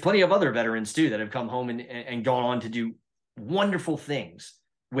story. And there's plenty of other veterans too that have come home and gone on to do wonderful things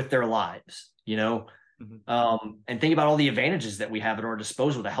with their lives, and think about all the advantages that we have at our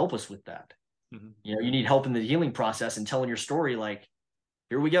disposal to help us with that. Mm-hmm. You need help in the healing process and telling your story. Like,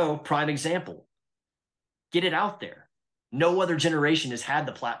 here we go. Prime example. Get it out there. No other generation has had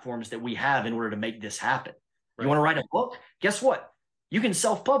the platforms that we have in order to make this happen. Right. You want to write a book? Guess what? You can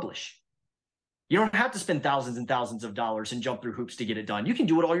self-publish. You don't have to spend thousands and thousands of dollars and jump through hoops to get it done. You can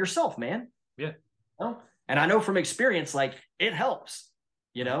do it all yourself, man. Yeah. And I know from experience, like, it helps,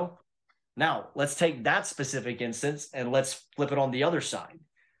 Now, let's take that specific instance and let's flip it on the other side.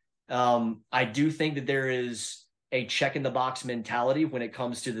 I do think that there is a check in the box mentality when it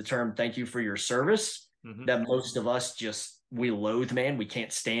comes to the term "thank you for your service," that most of us we loathe, man. We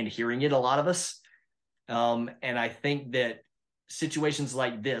can't stand hearing it, a lot of us. And I think that situations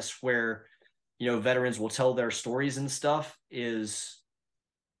like this, where, veterans will tell their stories and stuff, it's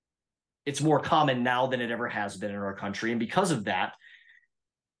more common now than it ever has been in our country. And because of that,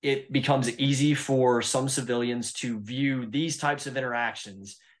 it becomes easy for some civilians to view these types of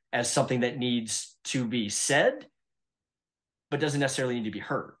interactions as something that needs to be said, but doesn't necessarily need to be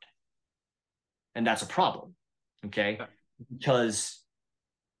heard. And that's a problem. Okay. Because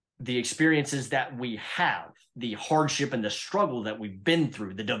the experiences that we have, the hardship and the struggle that we've been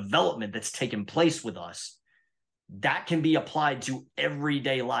through, the development that's taken place with us, that can be applied to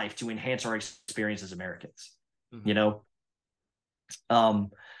everyday life to enhance our experience as Americans.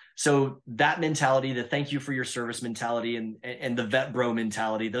 So that mentality, the thank you for your service mentality, and the vet bro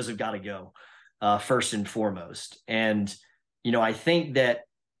mentality, those have got to go first and foremost. And I think that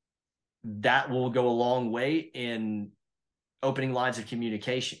will go a long way in opening lines of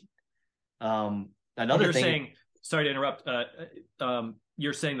communication. Another thing. Saying, sorry to interrupt.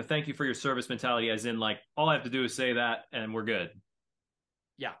 You're saying the thank you for your service mentality, as in like all I have to do is say that and we're good.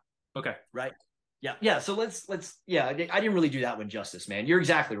 Yeah. Okay. Right. Yeah. So let's yeah. I didn't really do that one justice, man. You're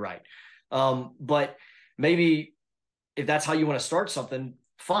exactly right. But maybe if that's how you want to start something,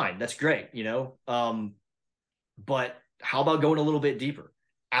 fine. That's great. But how about going a little bit deeper?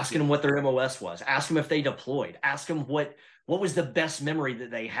 Asking them what their MOS was. Ask them if they deployed. Ask them what was the best memory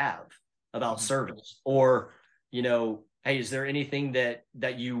that they have about service, or hey, is there anything that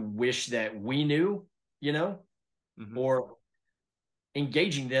you wish that we knew, or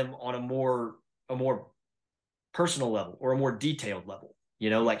engaging them on a more personal level or a more detailed level,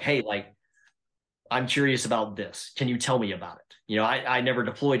 like, hey, like, I'm curious about this. Can you tell me about it? I never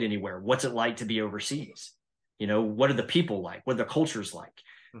deployed anywhere. What's it like to be overseas? What are the people like? What are the cultures like?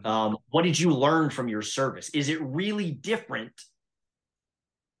 What did you learn from your service? Is it really different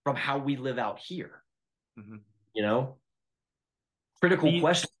from how we live out here? Critical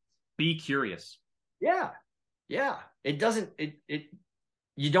question. Be curious. Yeah. It doesn't,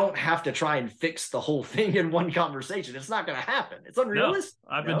 you don't have to try and fix the whole thing in one conversation. It's not going to happen. It's unrealistic.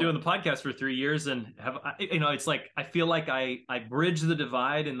 No, I've been doing the podcast for 3 years and it's like, I feel like I bridge the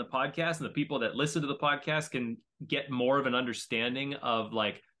divide in the podcast, and the people that listen to the podcast can get more of an understanding of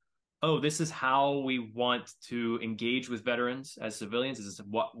like, oh, this is how we want to engage with veterans as civilians. This is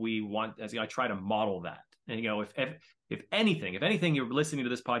what we want. As I try to model that. And if anything, you're listening to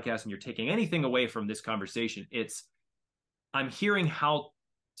this podcast and you're taking anything away from this conversation, it's I'm hearing how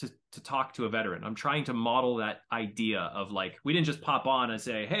to talk to a veteran. I'm trying to model that idea of like, we didn't just pop on and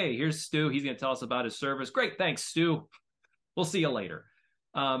say, hey, here's Stu. He's going to tell us about his service. Great. Thanks, Stu. We'll see you later.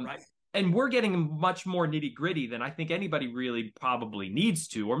 Right. And we're getting much more nitty gritty than I think anybody really probably needs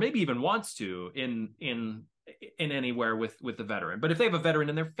to, or maybe even wants to in anywhere with the veteran. But if they have a veteran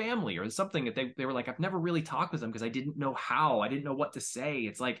in their family or something that they were like, I've never really talked with them because I didn't know how, I didn't know what to say.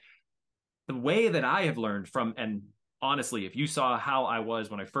 It's like the way that I have learned from, and honestly, if you saw how I was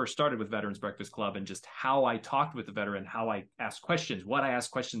when I first started with Veterans Breakfast Club and just how I talked with the veteran, how I asked questions, what I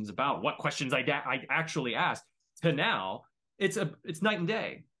asked questions about, what questions I actually asked, to now, it's night and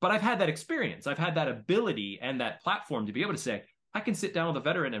day. But I've had that experience. I've had that ability and that platform to be able to say, I can sit down with a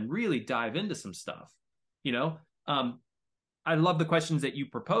veteran and really dive into some stuff. I love the questions that you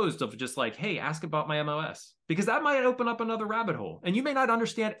proposed of just like, hey, ask about my MOS, because that might open up another rabbit hole. And you may not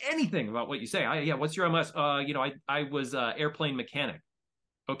understand anything about what you say. What's your MOS? I was an airplane mechanic.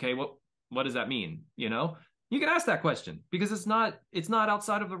 Okay, what does that mean? You can ask that question, because it's not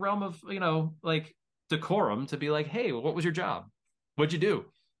outside of the realm of, like decorum to be like, hey, what was your job? What'd you do?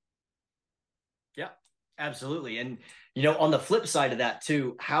 Yeah, absolutely. And, on the flip side of that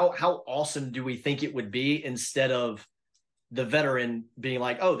too, how awesome do we think it would be, instead of the veteran being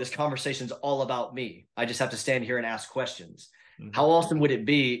like, oh, this conversation's all about me, I just have to stand here and ask questions. Mm-hmm. How awesome would it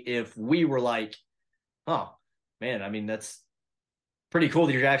be if we were like, oh man, I mean, that's pretty cool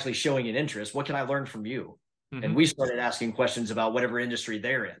that you're actually showing an interest. What can I learn from you? Mm-hmm. And we started asking questions about whatever industry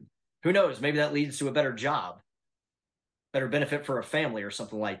they're in. Who knows? Maybe that leads to a better job, better benefit for a family or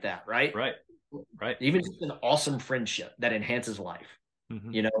something like that. Right. Even just an awesome friendship that enhances life.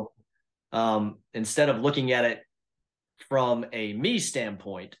 Mm-hmm. Instead of looking at it from a me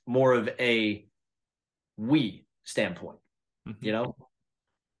standpoint, more of a we standpoint. Mm-hmm.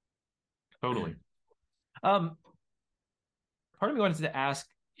 Totally. Part of me wanted to ask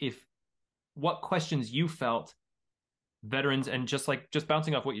what questions you felt veterans, and just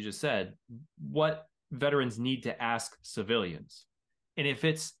bouncing off what you just said, what veterans need to ask civilians. And if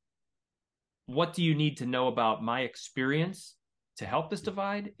it's, what do you need to know about my experience to help this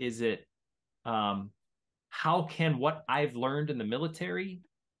divide? Is it, how can what I've learned in the military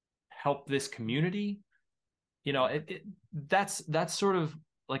help this community? That's sort of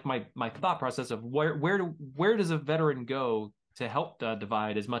like my thought process of where does a veteran go to help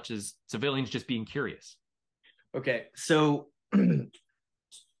divide as much as civilians just being curious. Okay, so let's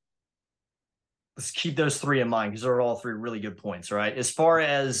keep those three in mind because they're all three really good points, right?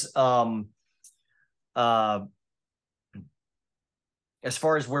 Uh, as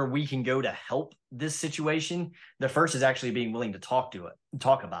far as where we can go to help this situation, the first is actually being willing to talk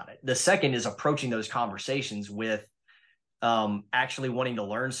about it. The second is approaching those conversations with actually wanting to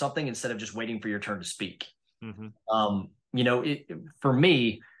learn something instead of just waiting for your turn to speak. Mm-hmm. For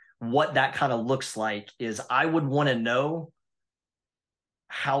me, what that kind of looks like is I would want to know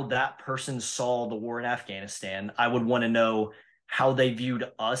how that person saw the war in Afghanistan. I would want to know how they viewed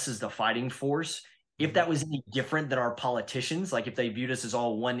us as the fighting force. If that was any different than our politicians, like if they viewed us as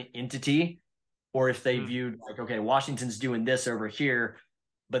all one entity, or if they viewed like, okay, Washington's doing this over here,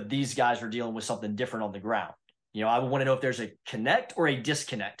 but these guys are dealing with something different on the ground. I would want to know if there's a connect or a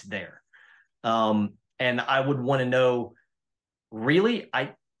disconnect there. And I would want to know, really,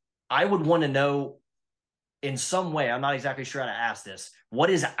 I would want to know in some way, I'm not exactly sure how to ask this, what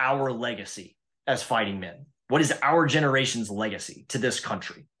is our legacy as fighting men? What is our generation's legacy to this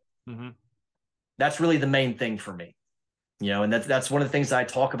country? Mm-hmm. That's really the main thing for me. And that's one of the things that I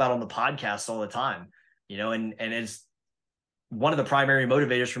talk about on the podcast all the time, and it's one of the primary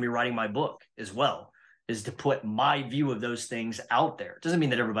motivators for me writing my book as well, is to put my view of those things out there. It doesn't mean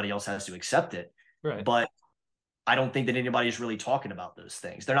that everybody else has to accept it, right? But I don't think that anybody's really talking about those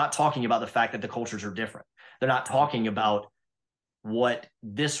things. They're not talking about the fact that the cultures are different. They're not talking about what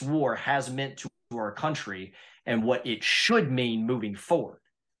this war has meant to our country and what it should mean moving forward.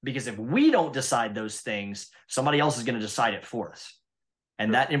 Because if we don't decide those things, somebody else is going to decide it for us.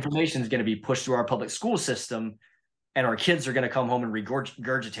 And that information is going to be pushed through our public school system, and our kids are going to come home and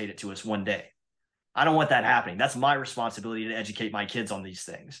regurgitate it to us one day. I don't want that happening. That's my responsibility to educate my kids on these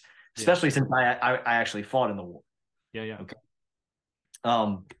things, especially since I actually fought in the war. Yeah. Okay.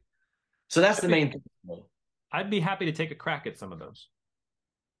 So that's the main thing. I'd be happy to take a crack at some of those.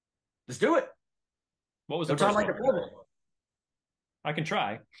 Let's do it. What was the first one? I can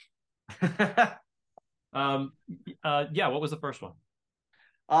try. Yeah. What was the first one?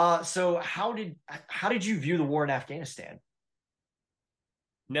 So how did you view the war in Afghanistan?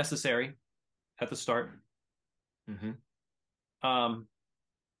 Necessary at the start. Mm-hmm.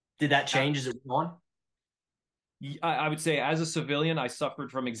 Did that change as it went on? I would say as a civilian, I suffered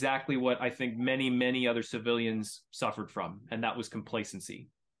from exactly what I think many, many other civilians suffered from, and that was complacency.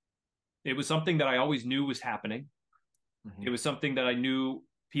 It was something that I always knew was happening. Mm-hmm. It was something that I knew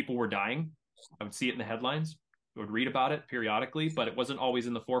people were dying. I would see it in the headlines. I would read about it periodically, but it wasn't always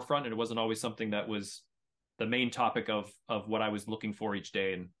in the forefront, and it wasn't always something that was the main topic of what I was looking for each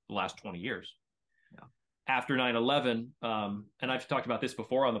day in the last 20 years. Yeah. After 9/11, and I've talked about this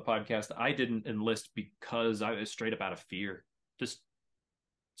before on the podcast, I didn't enlist because I was straight up out of fear. Just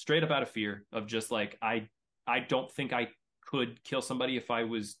straight up out of fear of just like, I don't think I could kill somebody if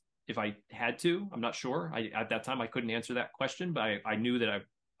I had to. I'm not sure. At that time, I couldn't answer that question, but I knew that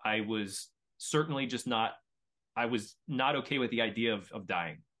I was certainly just not, I was not okay with the idea of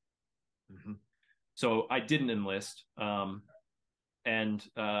dying. Mm-hmm. So I didn't enlist.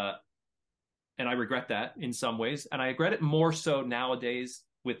 And I regret that in some ways. And I regret it more so nowadays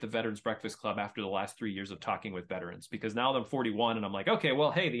with the Veterans Breakfast Club after the last 3 years of talking with veterans, because now I'm 41 and I'm like, okay, well,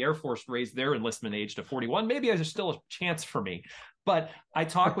 hey, the Air Force raised their enlistment age to 41. Maybe there's still a chance for me. But I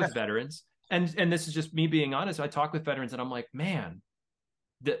talk with veterans, and this is just me being honest. I talk with veterans and I'm like, man,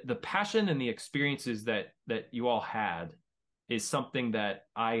 the passion and the experiences that you all had is something that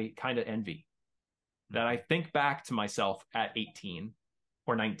I kind of envy. That I think back to myself at 18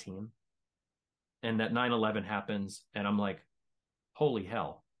 or 19, and that 9/11 happens, and I'm like, holy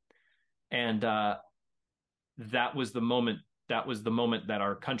hell. And that was the moment that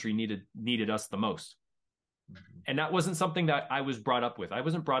our country needed us the most. Mm-hmm. And that wasn't something that I was brought up with. I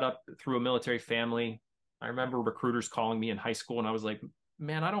wasn't brought up through a military family. I remember recruiters calling me in high school, and I was like,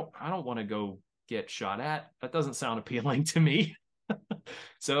 man, I don't want to go get shot at. That doesn't sound appealing to me.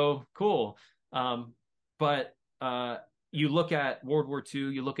 So cool. But you look at World War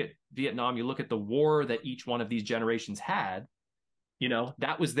II, you look at Vietnam, you look at the war that each one of these generations had,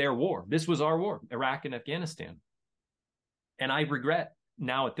 that was their war. This was our war, Iraq and Afghanistan. And I regret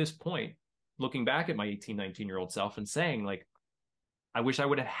now at this point, looking back at my 18, 19-year-old self and saying, like, I wish I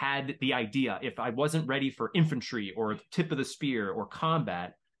would have had the idea, if I wasn't ready for infantry or tip of the spear or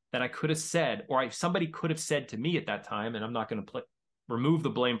combat, that I could have said, or somebody could have said to me at that time, and I'm not going to remove the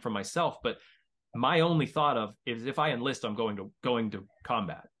blame from myself, but my only thought of is, if I enlist, I'm going to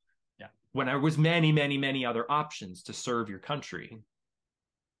combat. Yeah. when there was many, many, many other options to serve your country,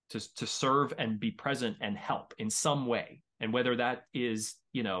 to serve and be present and help in some way. And whether that is,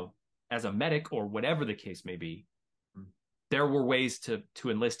 as a medic or whatever the case may be, there were ways to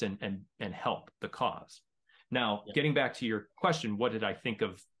enlist and help the cause. Now, getting back to your question, what did I think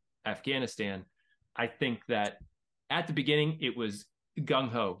of Afghanistan? I think that at the beginning, it was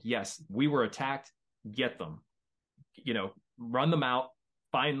gung-ho. Yes, we were attacked, get them, run them out,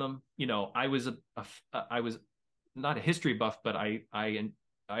 find them. I was not a history buff, but I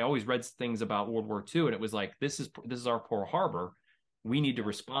always read things about World War II, and it was like, this is our Pearl Harbor. We need to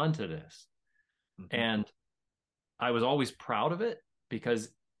respond to this. Mm-hmm. And I was always proud of it, because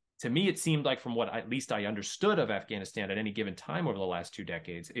to me, it seemed like, from what at least I understood of Afghanistan at any given time over the last 2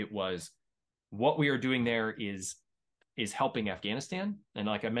 decades, it was, what we are doing there is helping Afghanistan. And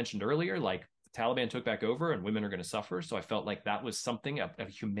like I mentioned earlier, like, the Taliban took back over and women are going to suffer. So I felt like that was something, a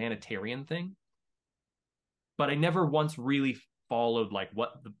humanitarian thing. But I never once really followed like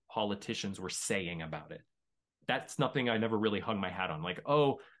what the politicians were saying about it. That's nothing I never really hung my hat on. Like,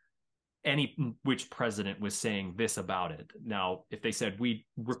 which president was saying this about it. Now, if they said, we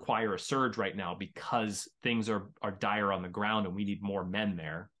require a surge right now because things are dire on the ground and we need more men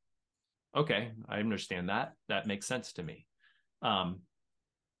there, okay, I understand that. That makes sense to me.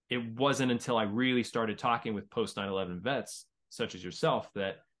 It wasn't until I really started talking with post 9/11 vets, such as yourself,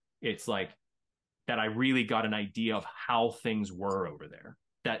 that it's like, that I really got an idea of how things were over there.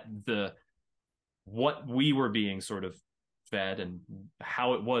 That what we were being sort of fed and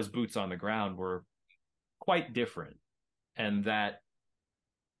how it was boots on the ground were quite different. And that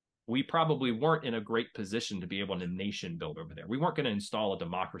we probably weren't in a great position to be able to nation build over there. We weren't going to install a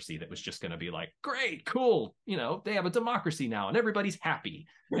democracy that was just going to be like, great, cool, they have a democracy now and everybody's happy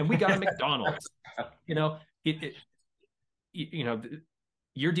and we got a McDonald's.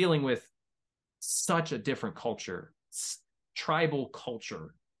 You're dealing with such a different culture, tribal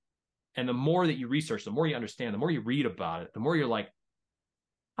culture. And the more that you research, the more you understand, the more you read about it, the more you're like,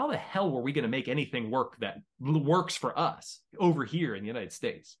 how the hell were we going to make anything work that works for us over here in the United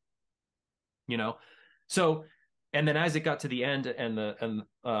States? So, and then as it got to the end and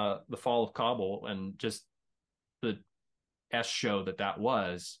the fall of Kabul and just the show that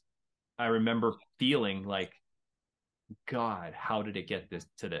was, I remember feeling like, God, how did it get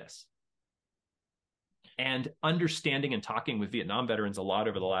to this? And understanding and talking with Vietnam veterans a lot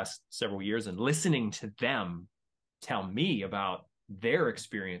over the last several years and listening to them tell me about their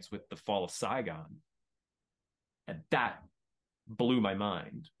experience with the fall of Saigon. And that blew my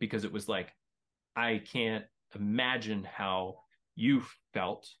mind, because it was like, I can't imagine how you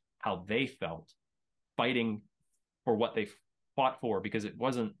felt, how they felt fighting for what they fought for, because it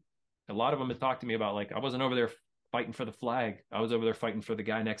wasn't, a lot of them had talked to me about, like, I wasn't over there fighting for the flag. I was over there fighting for the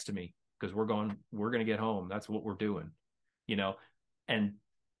guy next to me, because we're going to get home. That's what we're doing, and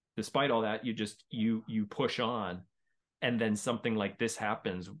despite all that, you push on. And then something like this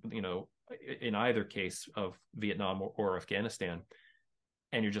happens, in either case of Vietnam or Afghanistan.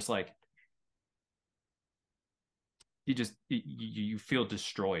 And you're just like, you feel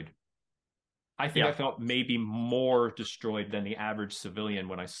destroyed. I think I felt maybe more destroyed than the average civilian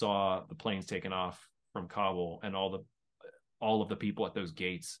when I saw the planes taken off from Kabul and all of the people at those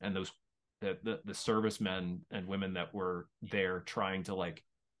gates and those the servicemen and women that were there trying to like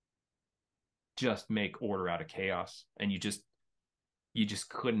just make order out of chaos. And you just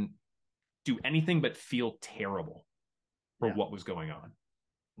couldn't do anything but feel terrible for what was going on.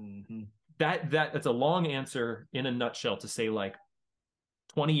 Mm-hmm. That's a long answer in a nutshell to say, like,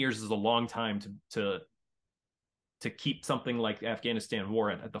 20 years is a long time to keep something like the Afghanistan war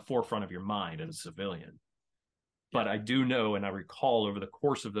at the forefront of your mind as a civilian. But I do know, and I recall over the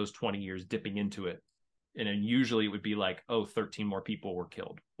course of those 20 years dipping into it, and then usually it would be like, 13 more people were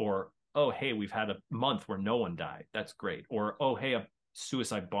killed, or, oh, hey, we've had a month where no one died. That's great. Or, oh, hey, a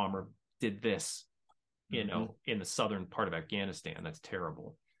suicide bomber did this, in the southern part of Afghanistan. That's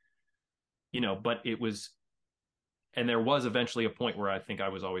terrible. But it was, and there was eventually a point where I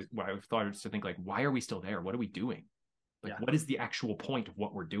started to think, like, why are we still there? What are we doing? Like, what is the actual point of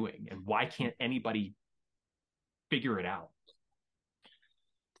what we're doing? And why can't anybody figure it out?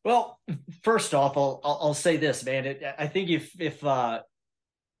 Well, first off, I'll say this, man. I think if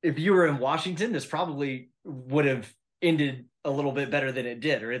you were in Washington, this probably would have ended a little bit better than it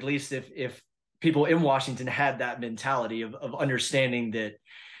did, or at least if people in Washington had that mentality of understanding that,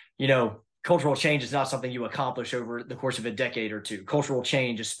 cultural change is not something you accomplish over the course of a decade or two. Cultural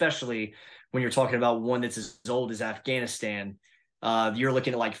change, especially when you're talking about one that's as old as Afghanistan, you're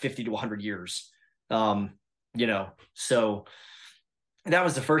looking at like 50 to 100 years. So that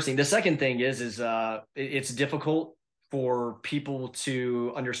was the first thing. The second thing is it's difficult for people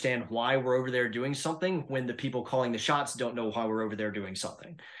to understand why we're over there doing something when the people calling the shots don't know why we're over there doing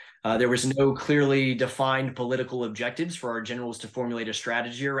something. There was no clearly defined political objectives for our generals to formulate a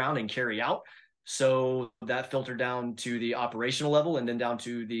strategy around and carry out. So that filtered down to the operational level and then down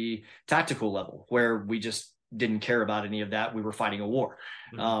to the tactical level, where we just didn't care about any of that. We were fighting a war.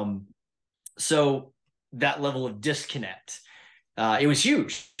 Mm-hmm. So that level of disconnect, it was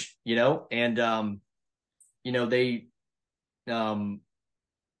huge, and they so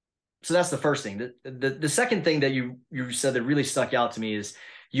that's the first thing. The second thing that you said that really stuck out to me is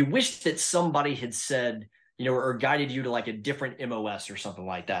you wish that somebody had said, or guided you to like a different MOS or something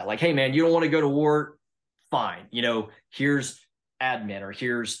like that. Like, hey man, you don't want to go to war, fine. Here's admin, or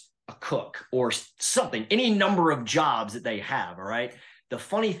here's a cook or something, any number of jobs that they have. All right. The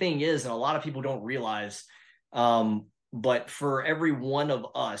funny thing is, and a lot of people don't realize, but for every one of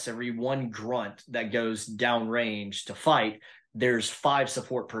us, every one grunt that goes downrange to fight, there's 5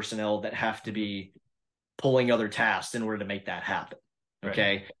 support personnel that have to be pulling other tasks in order to make that happen.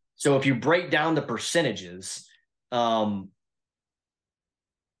 Okay. Right. So if you break down the percentages, you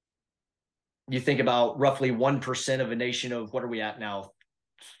think about roughly 1% of a nation of, what are we at now?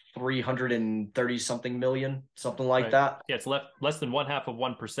 330 something million, something like right. that. Yeah, it's less than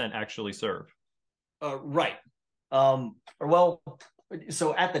 0.5% actually serve. Right. Well,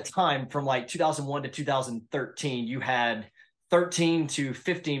 so at the time, from like 2001 to 2013, you had 13 to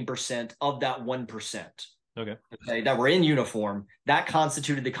 15% of that 1%. Okay, that were in uniform. That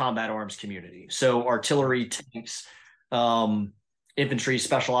constituted the combat arms community. So artillery, tanks, infantry,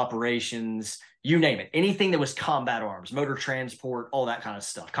 special operations, you name it. Anything that was combat arms, motor transport, all that kind of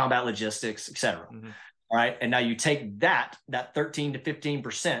stuff, combat logistics, etc. Mm-hmm. All right. And now you take that 13 to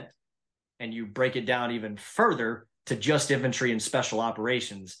 15%, and you break it down even further to just infantry and special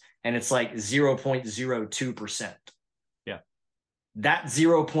operations, and it's like 0.02%. Yeah. That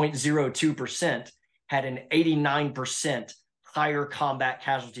 0.02% had an 89% higher combat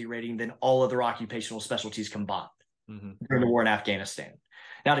casualty rating than all other occupational specialties combined during the war in Afghanistan.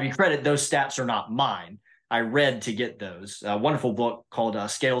 Now, to be credited, those stats are not mine. I read to get those. A wonderful book called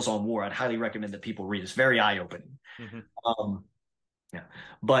Scales on War. I'd highly recommend that people read. It's very eye-opening. Yeah.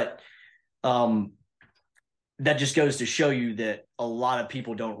 But that just goes to show you that a lot of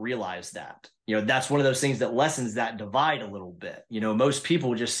people don't realize that. That's one of those things that lessens that divide a little bit. Most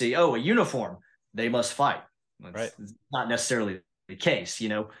people just see, oh, a uniform, they must fight. Right. It's not necessarily the case,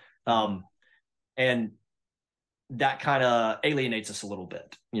 and that kind of alienates us a little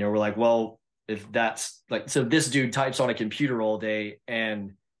bit. We're like, well, if that's like, so this dude types on a computer all day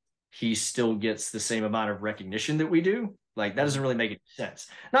and he still gets the same amount of recognition that we do. Like, that doesn't really make any sense.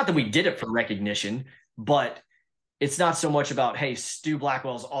 Not that we did it for recognition, but it's not so much about, hey, Stu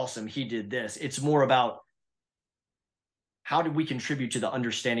Blackwell's awesome, he did this. It's more about, how did we contribute to the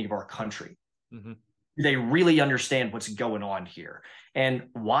understanding of our country? Mm-hmm. Do they really understand what's going on here? And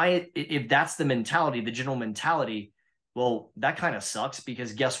why, if that's the mentality, the general mentality, well, that kind of sucks,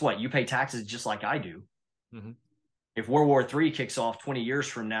 because guess what? You pay taxes just like I do. Mm-hmm. If World War III kicks off 20 years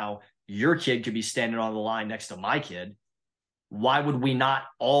from now, your kid could be standing on the line next to my kid. Why would we not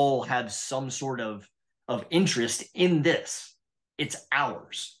all have some sort of interest in this? It's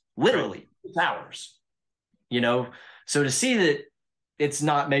ours. Literally, it's ours. So to see that it's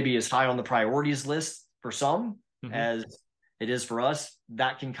not maybe as high on the priorities list for some as it is for us,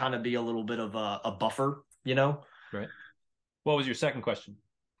 that can kind of be a little bit of a buffer, Right. What was your second question?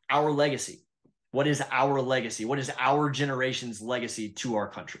 Our legacy. What is our legacy? What is our generation's legacy to our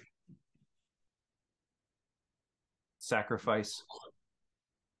country? Sacrifice.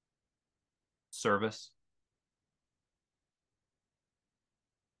 Service.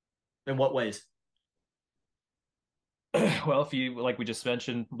 In what ways? Well, if you, like we just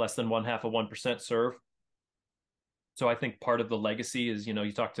mentioned, less than 0.5% serve. So I think part of the legacy is,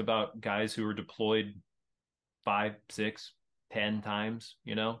 you talked about guys who were deployed 5, 6, 10 times,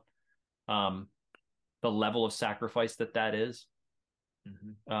 the level of sacrifice that is,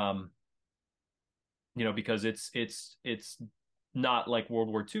 because it's not like World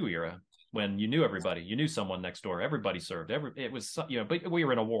War II era, when you knew everybody, you knew someone next door, everybody served, it was, but we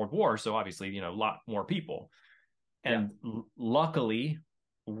were in a world war. So obviously, a lot more people. And luckily,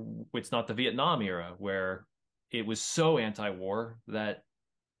 it's not the Vietnam era, where it was so anti-war that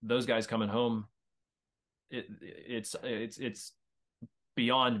those guys coming home, it's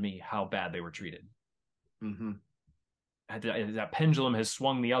beyond me how bad they were treated. Mm-hmm. That pendulum has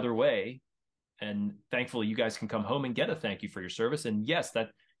swung the other way, and thankfully you guys can come home and get a thank you for your service. And yes,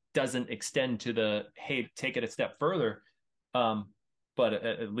 that doesn't extend to the, hey, take it a step further. but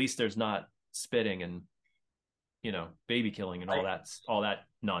at least there's not spitting and, baby killing and all that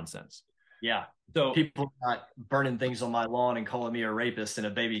nonsense. Yeah. So People not burning things on my lawn and calling me a rapist and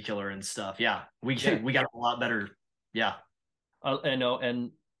a baby killer and stuff. Yeah. We got a lot better. Yeah. I know.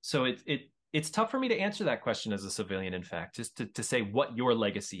 And so it's tough for me to answer that question as a civilian, in fact, just to say what your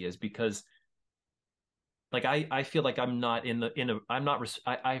legacy is, because like I feel like I'm not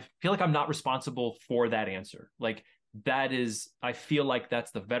I feel like I'm not responsible for that answer. Like that is, I feel like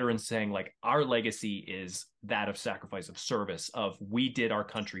that's the veterans saying, like, our legacy is that of sacrifice, of service, of we did our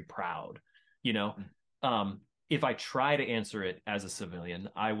country proud, you know. If I try to answer it as a civilian,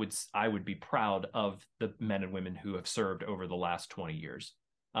 I would be proud of the men and women who have served over the last 20 years,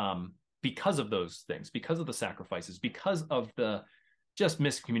 because of those things, because of the sacrifices, because of the just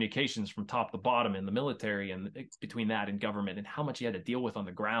miscommunications from top to bottom in the military and between that and government, and how much you had to deal with on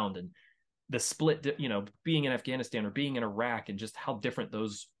the ground, and the split, being in Afghanistan or being in Iraq, and just how different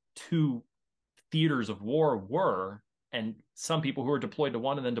those two theaters of war were, and some people who were deployed to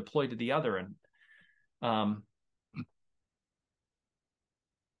one and then deployed to the other. And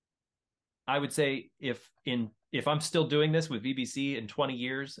I would say if I'm still doing this with VBC in 20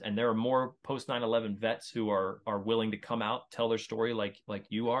 years, and there are more post 9/11 vets who are willing to come out, tell their story like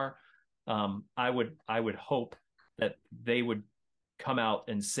you are, I would hope that they would come out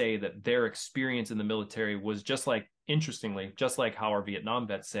and say that their experience in the military was interestingly, just like how our Vietnam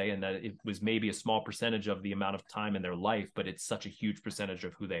vets say, and that it was maybe a small percentage of the amount of time in their life, but it's such a huge percentage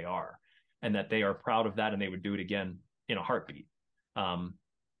of who they are, and that they are proud of that, and they would do it again in a heartbeat.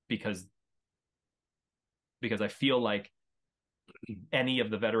 Because I feel like any of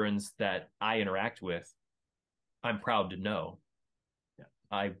the veterans that I interact with, I'm proud to know.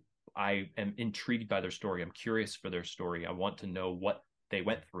 I am intrigued by their story. I'm curious for their story. I want to know what they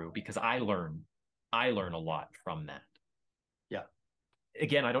went through, because I learn a lot from that. Yeah.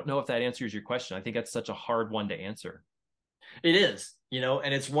 Again, I don't know if that answers your question. I think that's such a hard one to answer. It is,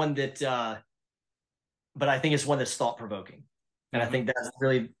 and it's one that, but I think it's one that's thought provoking. And I think that's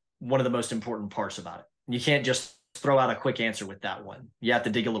really one of the most important parts about it. You can't just throw out a quick answer with that one. You have to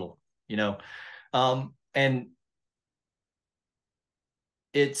dig a little, and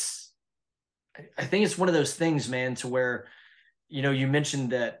I think it's one of those things, man, to where, you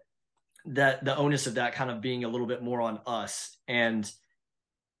mentioned that the onus of that kind of being a little bit more on us. And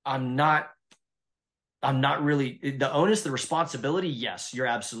I'm not really the onus, the responsibility. Yes, you're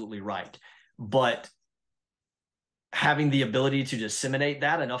absolutely right. But having the ability to disseminate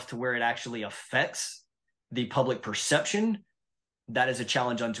that enough to where it actually affects the public perception, that is a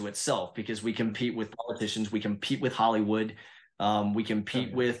challenge unto itself, because we compete with politicians, we compete with Hollywood, we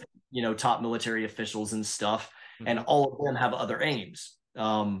compete with, top military officials and stuff, and all of them have other aims.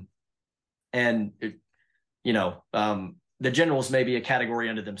 The generals may be a category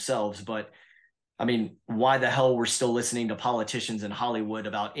unto themselves, but I mean, why the hell we're still listening to politicians in Hollywood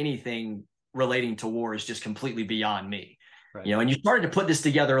about anything relating to war is just completely beyond me. Right. And you started to put this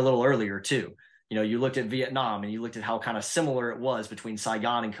together a little earlier too. You looked at Vietnam and you looked at how kind of similar it was between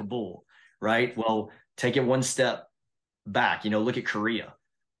Saigon and Kabul, right? Well, take it one step back, look at Korea.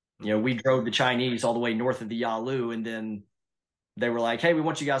 We drove the Chinese all the way north of the Yalu, and then they were like, hey, we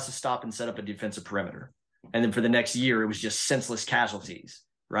want you guys to stop and set up a defensive perimeter. And then for the next year, it was just senseless casualties,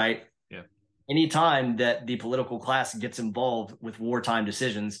 right? Yeah. Anytime that the political class gets involved with wartime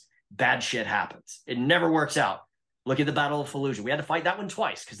decisions, bad shit happens. It never works out. Look at the Battle of Fallujah. We had to fight that one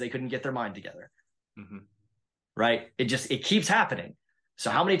twice because they couldn't get their mind together. Right? It keeps happening.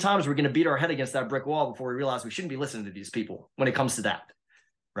 So how many times are we going to beat our head against that brick wall before we realize we shouldn't be listening to these people when it comes to that?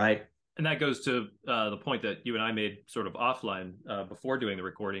 Right? And that goes to the point that you and I made sort of offline before doing the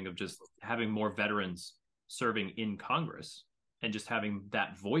recording, of just having more veterans serving in Congress and just having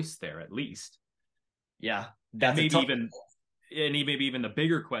that voice there at least. Yeah. That's maybe even the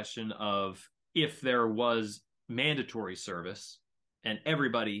bigger question of, if there was mandatory service and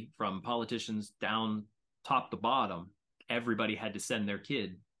everybody from politicians down top to bottom, everybody had to send their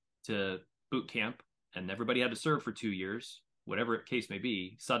kid to boot camp and everybody had to serve for 2 years, whatever case may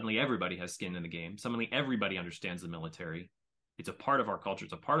be, suddenly everybody has skin in the game. Suddenly everybody understands the military. It's a part of our culture.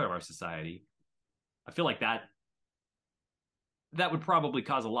 It's a part of our society. I feel like that would probably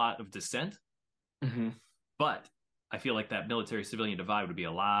cause a lot of dissent. But I feel like that military civilian divide would be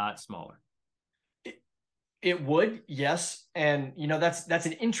a lot smaller. It would, yes. And, that's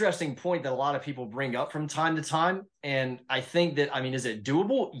an interesting point that a lot of people bring up from time to time. And I think that, is it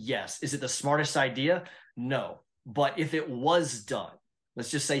doable? Yes. Is it the smartest idea? No. But if it was done, let's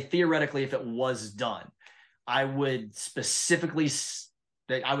just say theoretically, if it was done, I would separate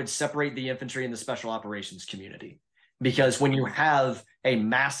the infantry and the special operations community. because when you have a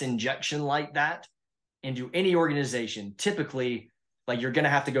mass injection like that into any organization, typically, like, you're going to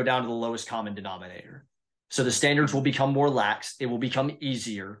have to go down to the lowest common denominator. So the standards will become more lax. It will become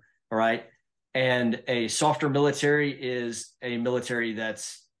easier. All right. And a softer military is a military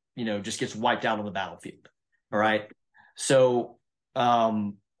that's, just gets wiped out on the battlefield. All right. So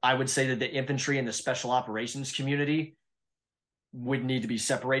I would say that the infantry and the special operations community would need to be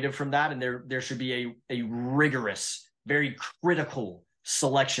separated from that. And there should be a rigorous, very critical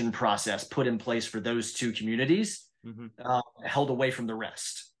selection process put in place for those two communities, held away from the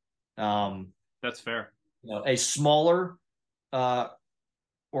rest. That's fair. A smaller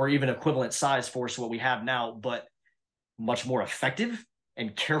or even equivalent size force to what we have now, but much more effective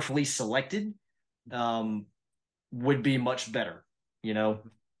and carefully selected, would be much better,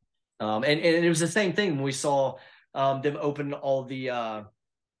 and it was the same thing when we saw them open all the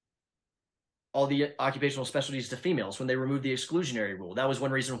occupational specialties to females when they removed the exclusionary rule. That was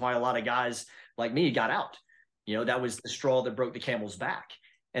one reason why a lot of guys like me got out. That was the straw that broke the camel's back.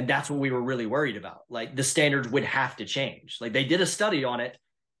 And that's what we were really worried about. Like, the standards would have to change. Like, they did a study on it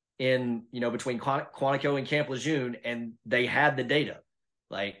in, between Quantico and Camp Lejeune, and they had the data.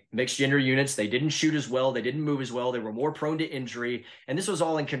 Like, mixed gender units, they didn't shoot as well, they didn't move as well, they were more prone to injury. And this was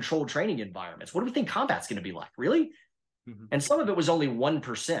all in controlled training environments. What do we think combat's going to be like? Really? And some of it was only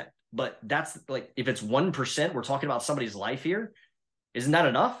 1%. But that's, like, if it's 1%, we're talking about somebody's life here. Isn't that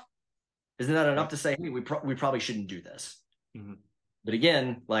enough? Isn't that enough to say, hey, we probably shouldn't do this? But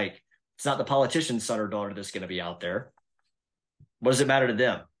again, like, it's not the politician's son or daughter that's going to be out there. What does it matter to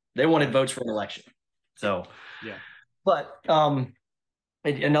them? They wanted votes for an election. So, yeah. But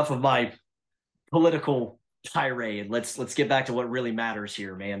enough of my political tirade. Let's get back to what really matters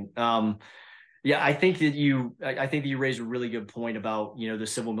here, man. I think that you raised a really good point about, the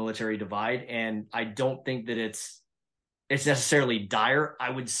civil military divide. And I don't think that it's necessarily dire.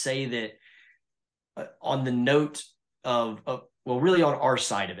 I would say that on the note of really on our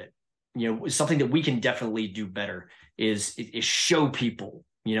side of it, something that we can definitely do better is show people,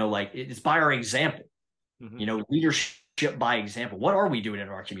 like, it's by our example, leadership by example. What are we doing in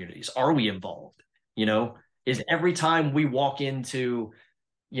our communities? Are we involved? Is every time we walk into,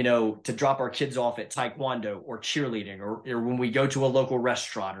 to drop our kids off at taekwondo or cheerleading, or when we go to a local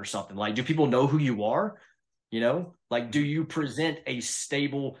restaurant or something, like, do people know who you are? Like, do you present a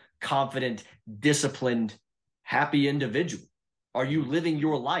stable, confident, disciplined, happy individual? Are you living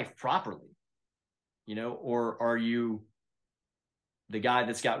your life properly? Or are you the guy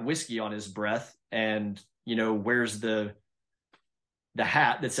that's got whiskey on his breath and, wears the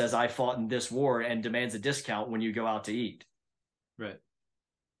hat that says I fought in this war and demands a discount when you go out to eat? Right.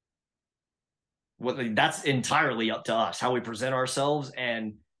 Well, that's entirely up to us. How we present ourselves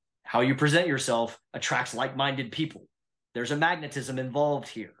and how you present yourself attracts like-minded people. There's a magnetism involved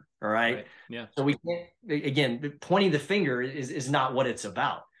here. All right. Yeah. So we can't, again, pointing the finger is not what it's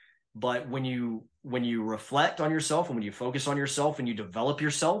about. But when you reflect on yourself and when you focus on yourself and you develop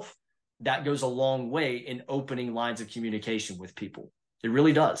yourself, that goes a long way in opening lines of communication with people. It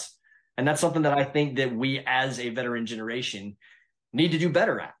really does. And that's something that I think that we as a veteran generation need to do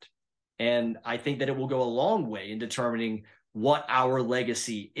better at. And I think that it will go a long way in determining what our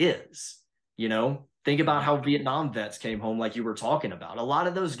legacy is. Think about how Vietnam vets came home, like you were talking about. A lot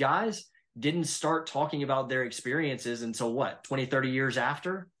of those guys didn't start talking about their experiences until 20, 30 years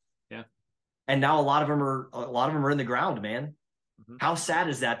after. Yeah. And now a lot of them are in the ground, man. How sad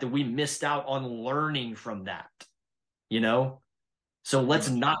is that we missed out on learning from that? So let's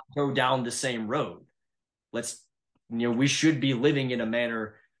not go down the same road. We should be living in a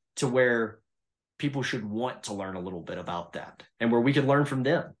manner to where people should want to learn a little bit about that and where we can learn from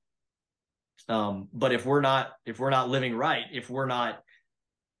them. But if we're not living right, if we're not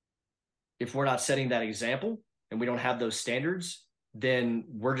setting that example and we don't have those standards, then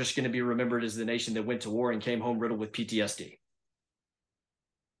we're just going to be remembered as the nation that went to war and came home riddled with PTSD.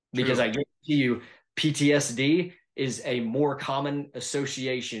 Because I guarantee you, PTSD is a more common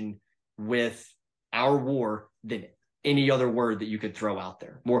association with our war than any other word that you could throw out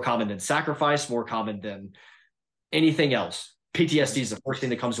there. More common than sacrifice, more common than anything else. PTSD is the first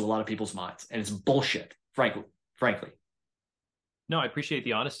thing that comes to a lot of people's minds, and it's bullshit, frankly. No, I appreciate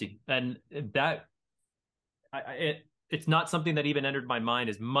the honesty, and that it's not something that even entered my mind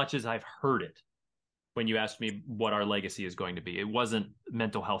as much as I've heard it when you asked me what our legacy is going to be. It wasn't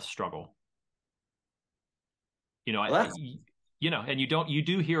mental health struggle. And you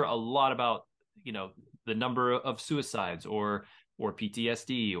do hear a lot about, the number of suicides or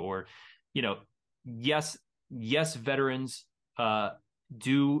PTSD or, yes, veterans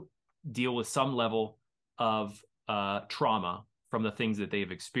do deal with some level of trauma from the things that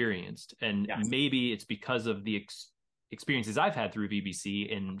they've experienced. And Yes. maybe it's because of the experiences I've had through VBC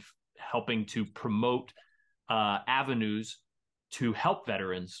in helping to promote avenues to help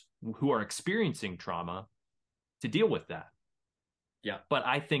veterans who are experiencing trauma to deal with that. Yeah. But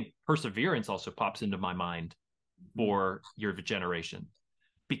I think perseverance also pops into my mind for your generation,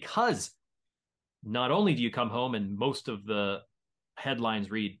 because not only do you come home and most of the headlines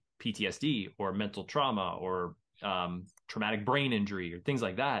read PTSD or mental trauma or traumatic brain injury or things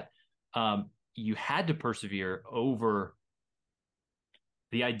like that, you had to persevere over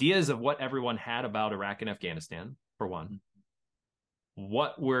the ideas of what everyone had about Iraq and Afghanistan, for one,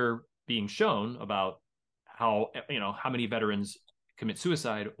 what we're being shown about how many veterans commit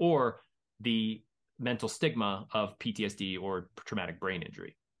suicide, or the mental stigma of PTSD or traumatic brain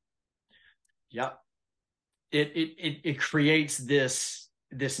injury. Yeah. It creates this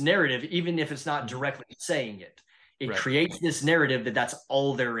narrative, even if it's not directly saying it. It Right. creates this narrative that that's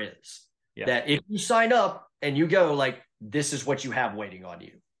all there is. Yeah. That if you sign up and you go, like, this is what you have waiting on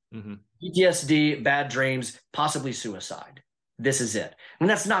you. Mm-hmm. PTSD, bad dreams, possibly suicide. This is it. And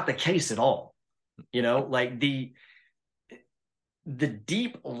that's not the case at all. Like the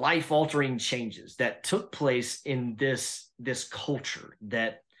deep life-altering changes that took place in this culture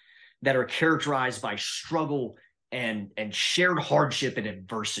that are characterized by struggle and shared hardship and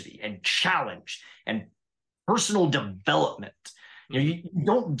adversity and challenge and personal development. You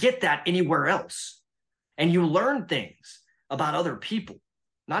don't get that anywhere else. And you learn things about other people,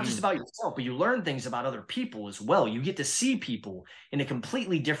 not just about yourself, but you learn things about other people as well. You get to see people in a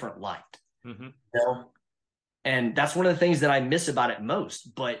completely different light. And that's one of the things that I miss about it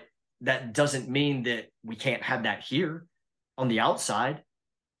most. But that doesn't mean that we can't have that here on the outside.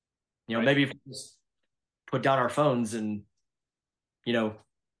 Right. Maybe if we just put down our phones and,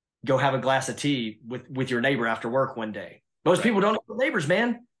 go have a glass of tea with your neighbor after work one day. Most people don't know neighbors,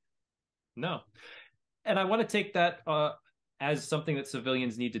 man. No. And I want to take that as something that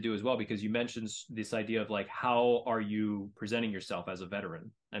civilians need to do as well, because you mentioned this idea of like, how are you presenting yourself as a veteran,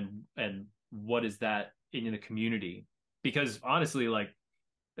 and what is that in the community? Because honestly, like,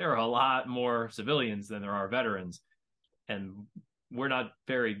 there are a lot more civilians than there are veterans, and we're not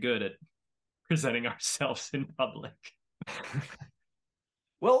very good at presenting ourselves in public.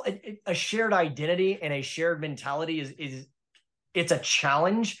 Well, a shared identity and a shared mentality is it's a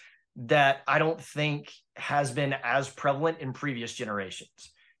challenge that I don't think has been as prevalent in previous generations.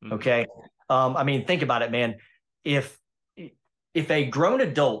 Mm-hmm. Okay. I mean, think about it, man. If a grown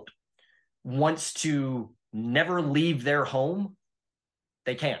adult wants to never leave their home,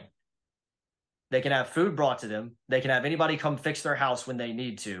 they can. They can have food brought to them. They can have anybody come fix their house when they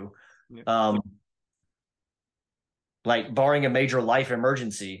need to. Yeah. Like, barring a major life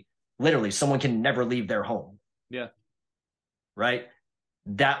emergency, literally someone can never leave their home. Yeah. Right.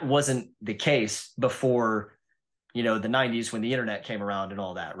 That wasn't the case before, the 90s, when the internet came around and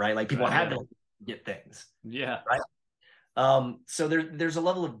all that. Right. Like, people had to get things. Yeah. Right. So there's a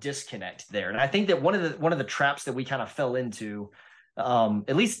level of disconnect there. And I think that one of the traps that we kind of fell into,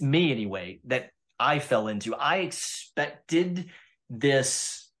 at least me anyway, that I fell into, I expected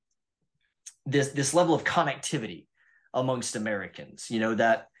this level of connectivity amongst Americans,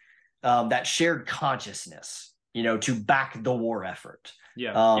 that shared consciousness, to back the war effort.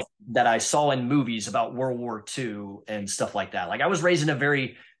 Yeah. That I saw in movies about World War II and stuff like that. Like, I was raised in a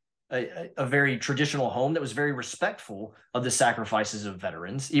very traditional home that was very respectful of the sacrifices of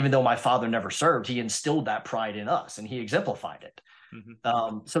veterans. Even though my father never served, he instilled that pride in us and he exemplified it.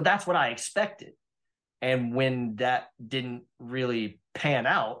 Mm-hmm. So that's what I expected. And when that didn't really pan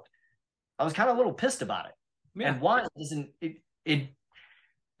out, I was kind of a little pissed about it. Yeah. And why it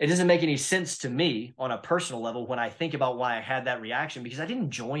doesn't make any sense to me on a personal level when I think about why I had that reaction, because I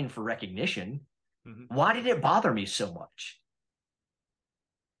didn't join for recognition. Mm-hmm. Why did it bother me so much?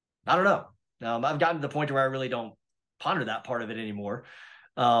 I don't know. I've gotten to the point where I really don't ponder that part of it anymore.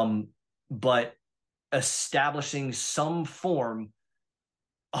 But establishing some form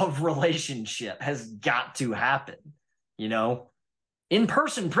of relationship has got to happen, in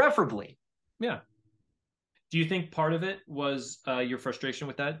person, preferably. Yeah. Do you think part of it was your frustration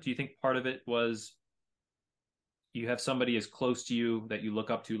with that? Do you think part of it was you have somebody as close to you that you look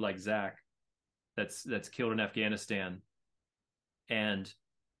up to, like Zach, that's killed in Afghanistan, and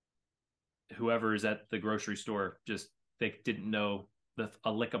whoever is at the grocery store, just, they didn't know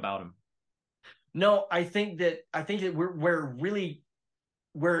a lick about him? No, I think that where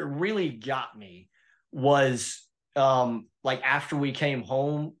it really got me was like, after we came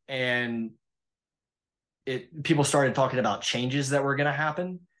home and people started talking about changes that were going to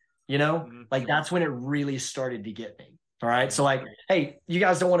happen. Like that's when it really started to get me. All right. So like, hey, you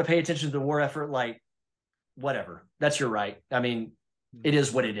guys don't want to pay attention to the war effort. Like, whatever. That's your right. I mean, it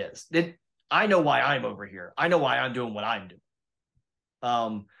is what it is. I know why I'm over here. I know why I'm doing what I'm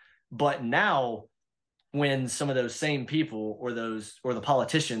doing. But now when some of those same people or the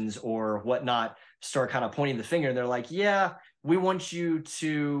politicians or whatnot start kind of pointing the finger and they're like, yeah, we want you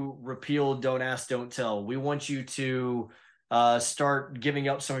to repeal Don't Ask, Don't Tell. We want you to start giving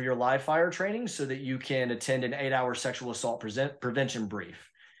up some of your live fire training so that you can attend an 8-hour sexual assault prevention brief.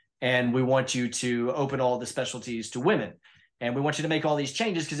 And we want you to open all the specialties to women. And we want you to make all these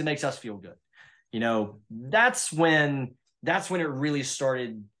changes because it makes us feel good. That's when it really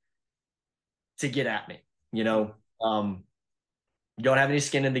started to get at me. You don't have any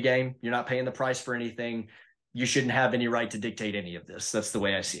skin in the game. You're not paying the price for anything. You shouldn't have any right to dictate any of this. That's the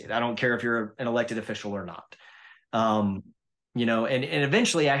way I see it. I don't care if you're an elected official or not. And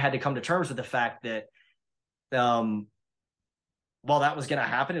eventually I had to come to terms with the fact that while that was going to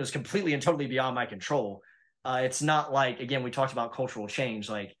happen, it was completely and totally beyond my control. It's not like, again, we talked about cultural change.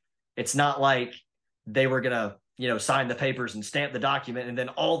 Like, it's not like they were going to, sign the papers and stamp the document. And then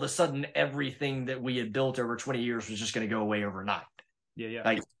all of a sudden, everything that we had built over 20 years was just going to go away overnight. Yeah.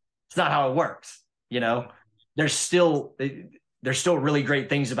 Like, it's not how it works. There's still really great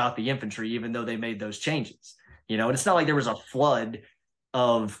things about the infantry, even though they made those changes, and it's not like there was a flood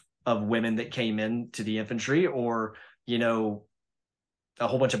of women that came into the infantry or, a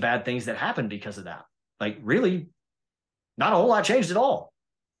whole bunch of bad things that happened because of that. Like, really, not a whole lot changed at all.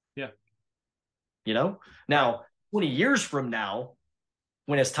 Yeah. Now 20 years from now,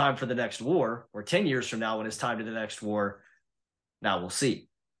 when it's time for the next war, or 10 years from now, when it's time to the next war, now we'll see.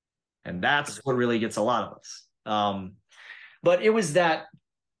 And that's what really gets a lot of us. But it was that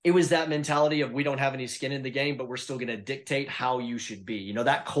mentality of, we don't have any skin in the game, but we're still going to dictate how you should be.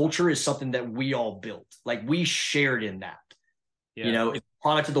 That culture is something that we all built. Like, we shared in that. Yeah. It's a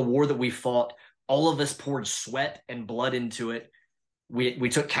product of the war that we fought. All of us poured sweat and blood into it. We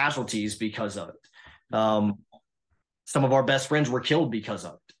took casualties because of it. Some of our best friends were killed because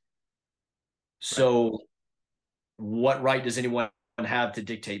of it. So what right does anyone have to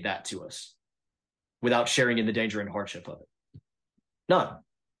dictate that to us without sharing in the danger and hardship of it? None.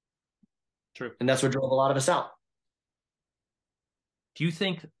 True. And that's what drove a lot of us out. Do you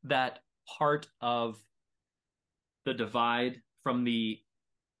think that part of the divide from the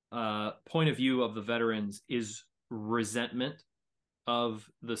point of view of the veterans is resentment of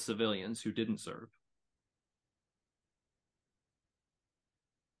the civilians who didn't serve?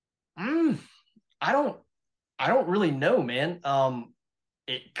 I don't really know, man.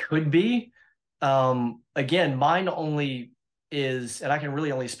 It could be. Again, mine only is, and I can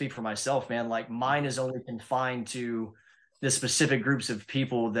really only speak for myself, man. Like, mine is only confined to the specific groups of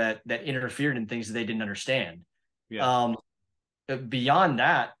people that interfered in things that they didn't understand. Yeah. Beyond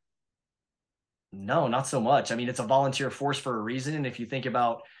that, no, not so much. I mean, it's a volunteer force for a reason. And if you think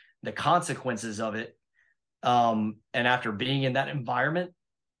about the consequences of it, and after being in that environment,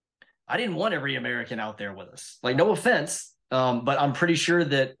 I didn't want every American out there with us. Like, no offense, but I'm pretty sure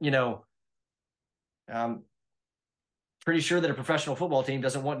that, pretty sure that a professional football team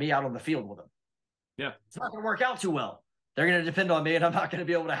doesn't want me out on the field with them. Yeah. It's not going to work out too well. They're going to depend on me, and I'm not going to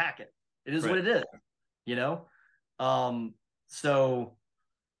be able to hack it. It is what it is, So,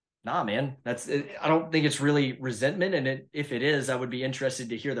 nah, man, I don't think it's really resentment. And if it is, I would be interested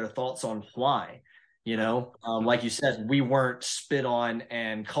to hear their thoughts on why. Like you said, we weren't spit on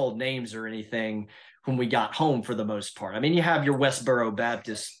and called names or anything when we got home, for the most part. I mean, you have your Westboro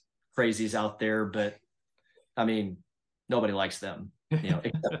Baptist crazies out there, but I mean, nobody likes them,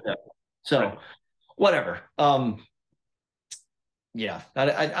 except them. So whatever. Yeah,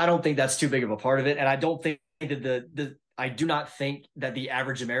 I don't think that's too big of a part of it. And I don't think that I do not think that the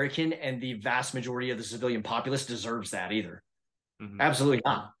average American and the vast majority of the civilian populace deserves that either. Mm-hmm. Absolutely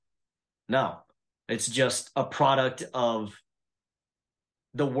not. No. It's just a product of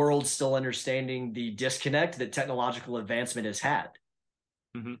the world still understanding the disconnect that technological advancement has had.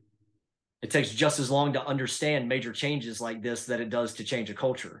 Mm-hmm. It takes just as long to understand major changes like this that it does to change a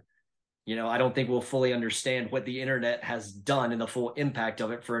culture. I don't think we'll fully understand what the internet has done and the full impact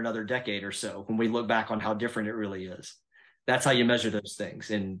of it for another decade or so when we look back on how different it really is. That's how you measure those things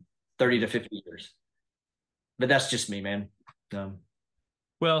in 30 to 50 years. But that's just me, man.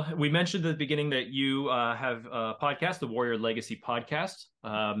 Well, we mentioned at the beginning that you have a podcast, the Warrior Legacy Podcast.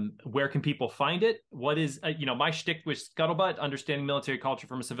 Where can people find it? What is, my shtick with Scuttlebutt, understanding military culture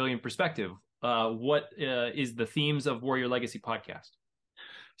from a civilian perspective. What is the themes of Warrior Legacy Podcast?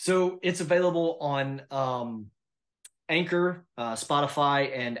 So it's available on Anchor,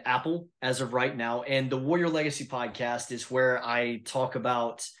 Spotify, and Apple as of right now. And the Warrior Legacy podcast is where I talk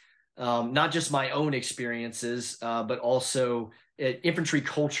about not just my own experiences, but also infantry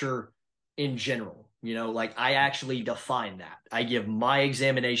culture in general. Like I actually define that. I give my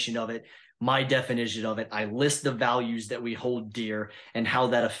examination of it, my definition of it. I list the values that we hold dear and how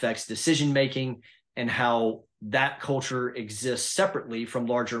that affects decision making and how that culture exists separately from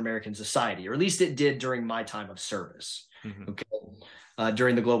larger American society, or at least it did during my time of service, okay,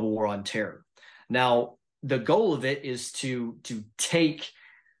 during the global war on terror. Now, the goal of it is to take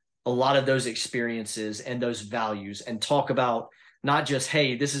a lot of those experiences and those values and talk about not just,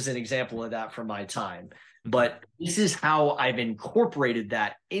 hey, this is an example of that from my time, but this is how I've incorporated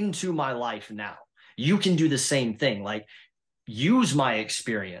that into my life now. You can do the same thing. Like, use my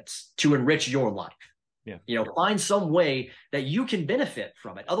experience to enrich your life. Yeah. Find some way that you can benefit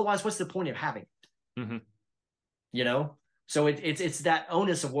from it. Otherwise, what's the point of having it? So it's that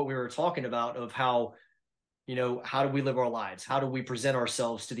onus of what we were talking about of how do we live our lives? How do we present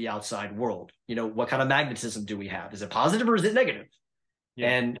ourselves to the outside world? What kind of magnetism do we have? Is it positive or is it negative? Yeah.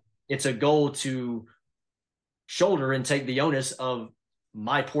 And it's a goal to shoulder and take the onus of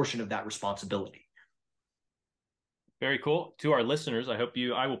my portion of that responsibility. Very cool. To our listeners,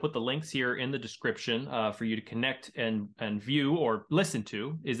 I will put the links here in the description for you to connect and view or listen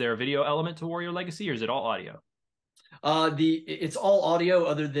to. Is there a video element to Warrior Legacy, or is it all audio? It's all audio,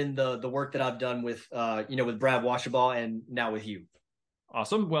 other than the work that I've done with with Brad Washabaugh and now with you.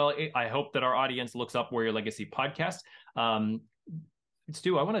 Awesome. Well, I hope that our audience looks up Warrior Legacy podcast.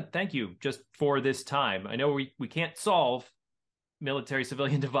 Stu, I want to thank you just for this time. I know we can't solve military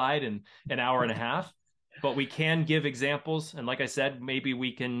civilian divide in an hour and a half, but we can give examples. And like I said, maybe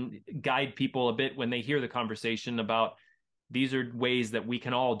we can guide people a bit when they hear the conversation about these are ways that we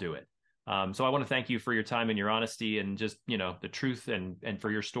can all do it. So I want to thank you for your time and your honesty and just, the truth and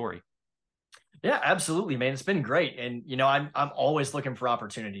for your story. Yeah, absolutely, man. It's been great. And, I'm always looking for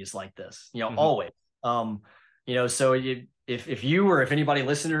opportunities like this, always. So if you or if anybody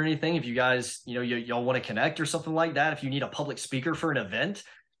listening or anything, if you guys, y'all want to connect or something like that, if you need a public speaker for an event,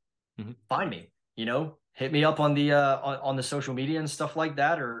 find me, hit me up on the social media and stuff like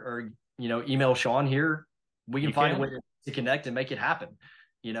that, or email Shaun here. We can find a way to connect and make it happen,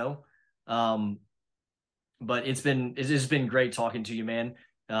 but it's been great talking to you, man.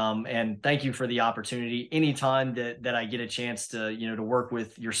 And thank you for the opportunity. Anytime that I get a chance to, to work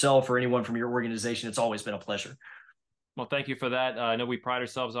with yourself or anyone from your organization, it's always been a pleasure. Well, thank you for that. I know we pride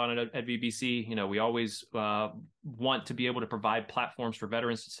ourselves on it at VBC. We always want to be able to provide platforms for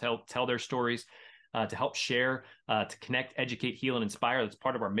veterans to tell their stories, to help share, to connect, educate, heal, and inspire. That's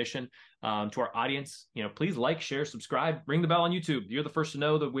part of our mission. To our audience, please like, share, subscribe, ring the bell on YouTube. You're the first to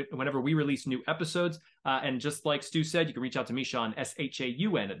know that whenever we release new episodes. And just like Stu said, you can reach out to me, Shaun,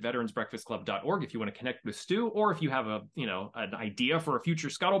 SHAUN, at veteransbreakfastclub.org if you want to connect with Stu, or if you have an idea for a future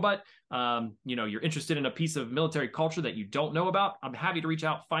Scuttlebutt, you're interested in a piece of military culture that you don't know about. I'm happy to reach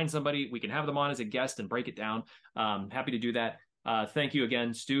out, find somebody. We can have them on as a guest and break it down. Happy to do that. Thank you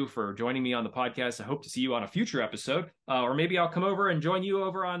again, Stu, for joining me on the podcast. I hope to see you on a future episode, or maybe I'll come over and join you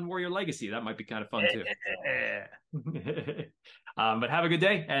over on Warrior Legacy. That might be kind of fun too. But have a good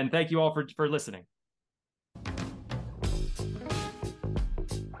day, and thank you all for listening.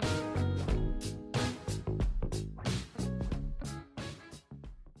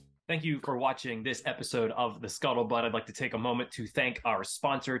 Thank you for watching this episode of the Scuttlebutt. I'd like to take a moment to thank our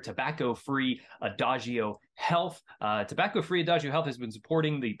sponsor, Tobacco-Free Adagio Health. Tobacco-Free Adagio Health has been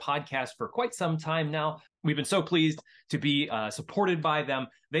supporting the podcast for quite some time now. We've been so pleased to be supported by them.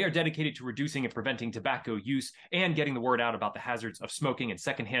 They are dedicated to reducing and preventing tobacco use and getting the word out about the hazards of smoking and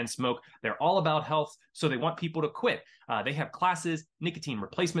secondhand smoke. They're all about health, so they want people to quit. They have classes, nicotine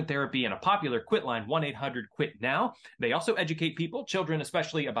replacement therapy, and a popular quit line, 1-800-QUIT-NOW. They also educate people, children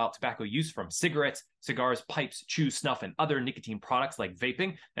especially, about tobacco use from cigarettes, cigars, pipes, chew, snuff, and other nicotine products like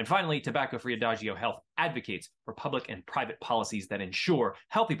vaping. And finally, Tobacco-Free Adagio Health advocates for public and private policies that ensure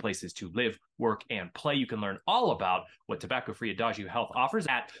healthy places to live, work, and play. You can learn all about what Tobacco-Free Adagio Health offers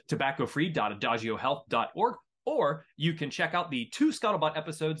at tobaccofree.adagiohealth.org, or you can check out the 2 Scuttlebutt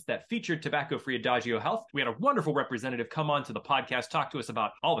episodes that featured Tobacco-Free Adagio Health. We had a wonderful representative come on to the podcast, talk to us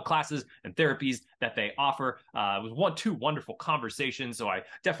about all the classes and therapies that they offer. It was 2 wonderful conversations, so I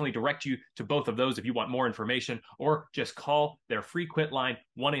definitely direct you to both of those if you want more information, or just call their free quit line,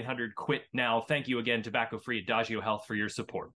 1-800-QUIT-NOW. Thank you again, Tobacco-Free Adagio Health, for your support.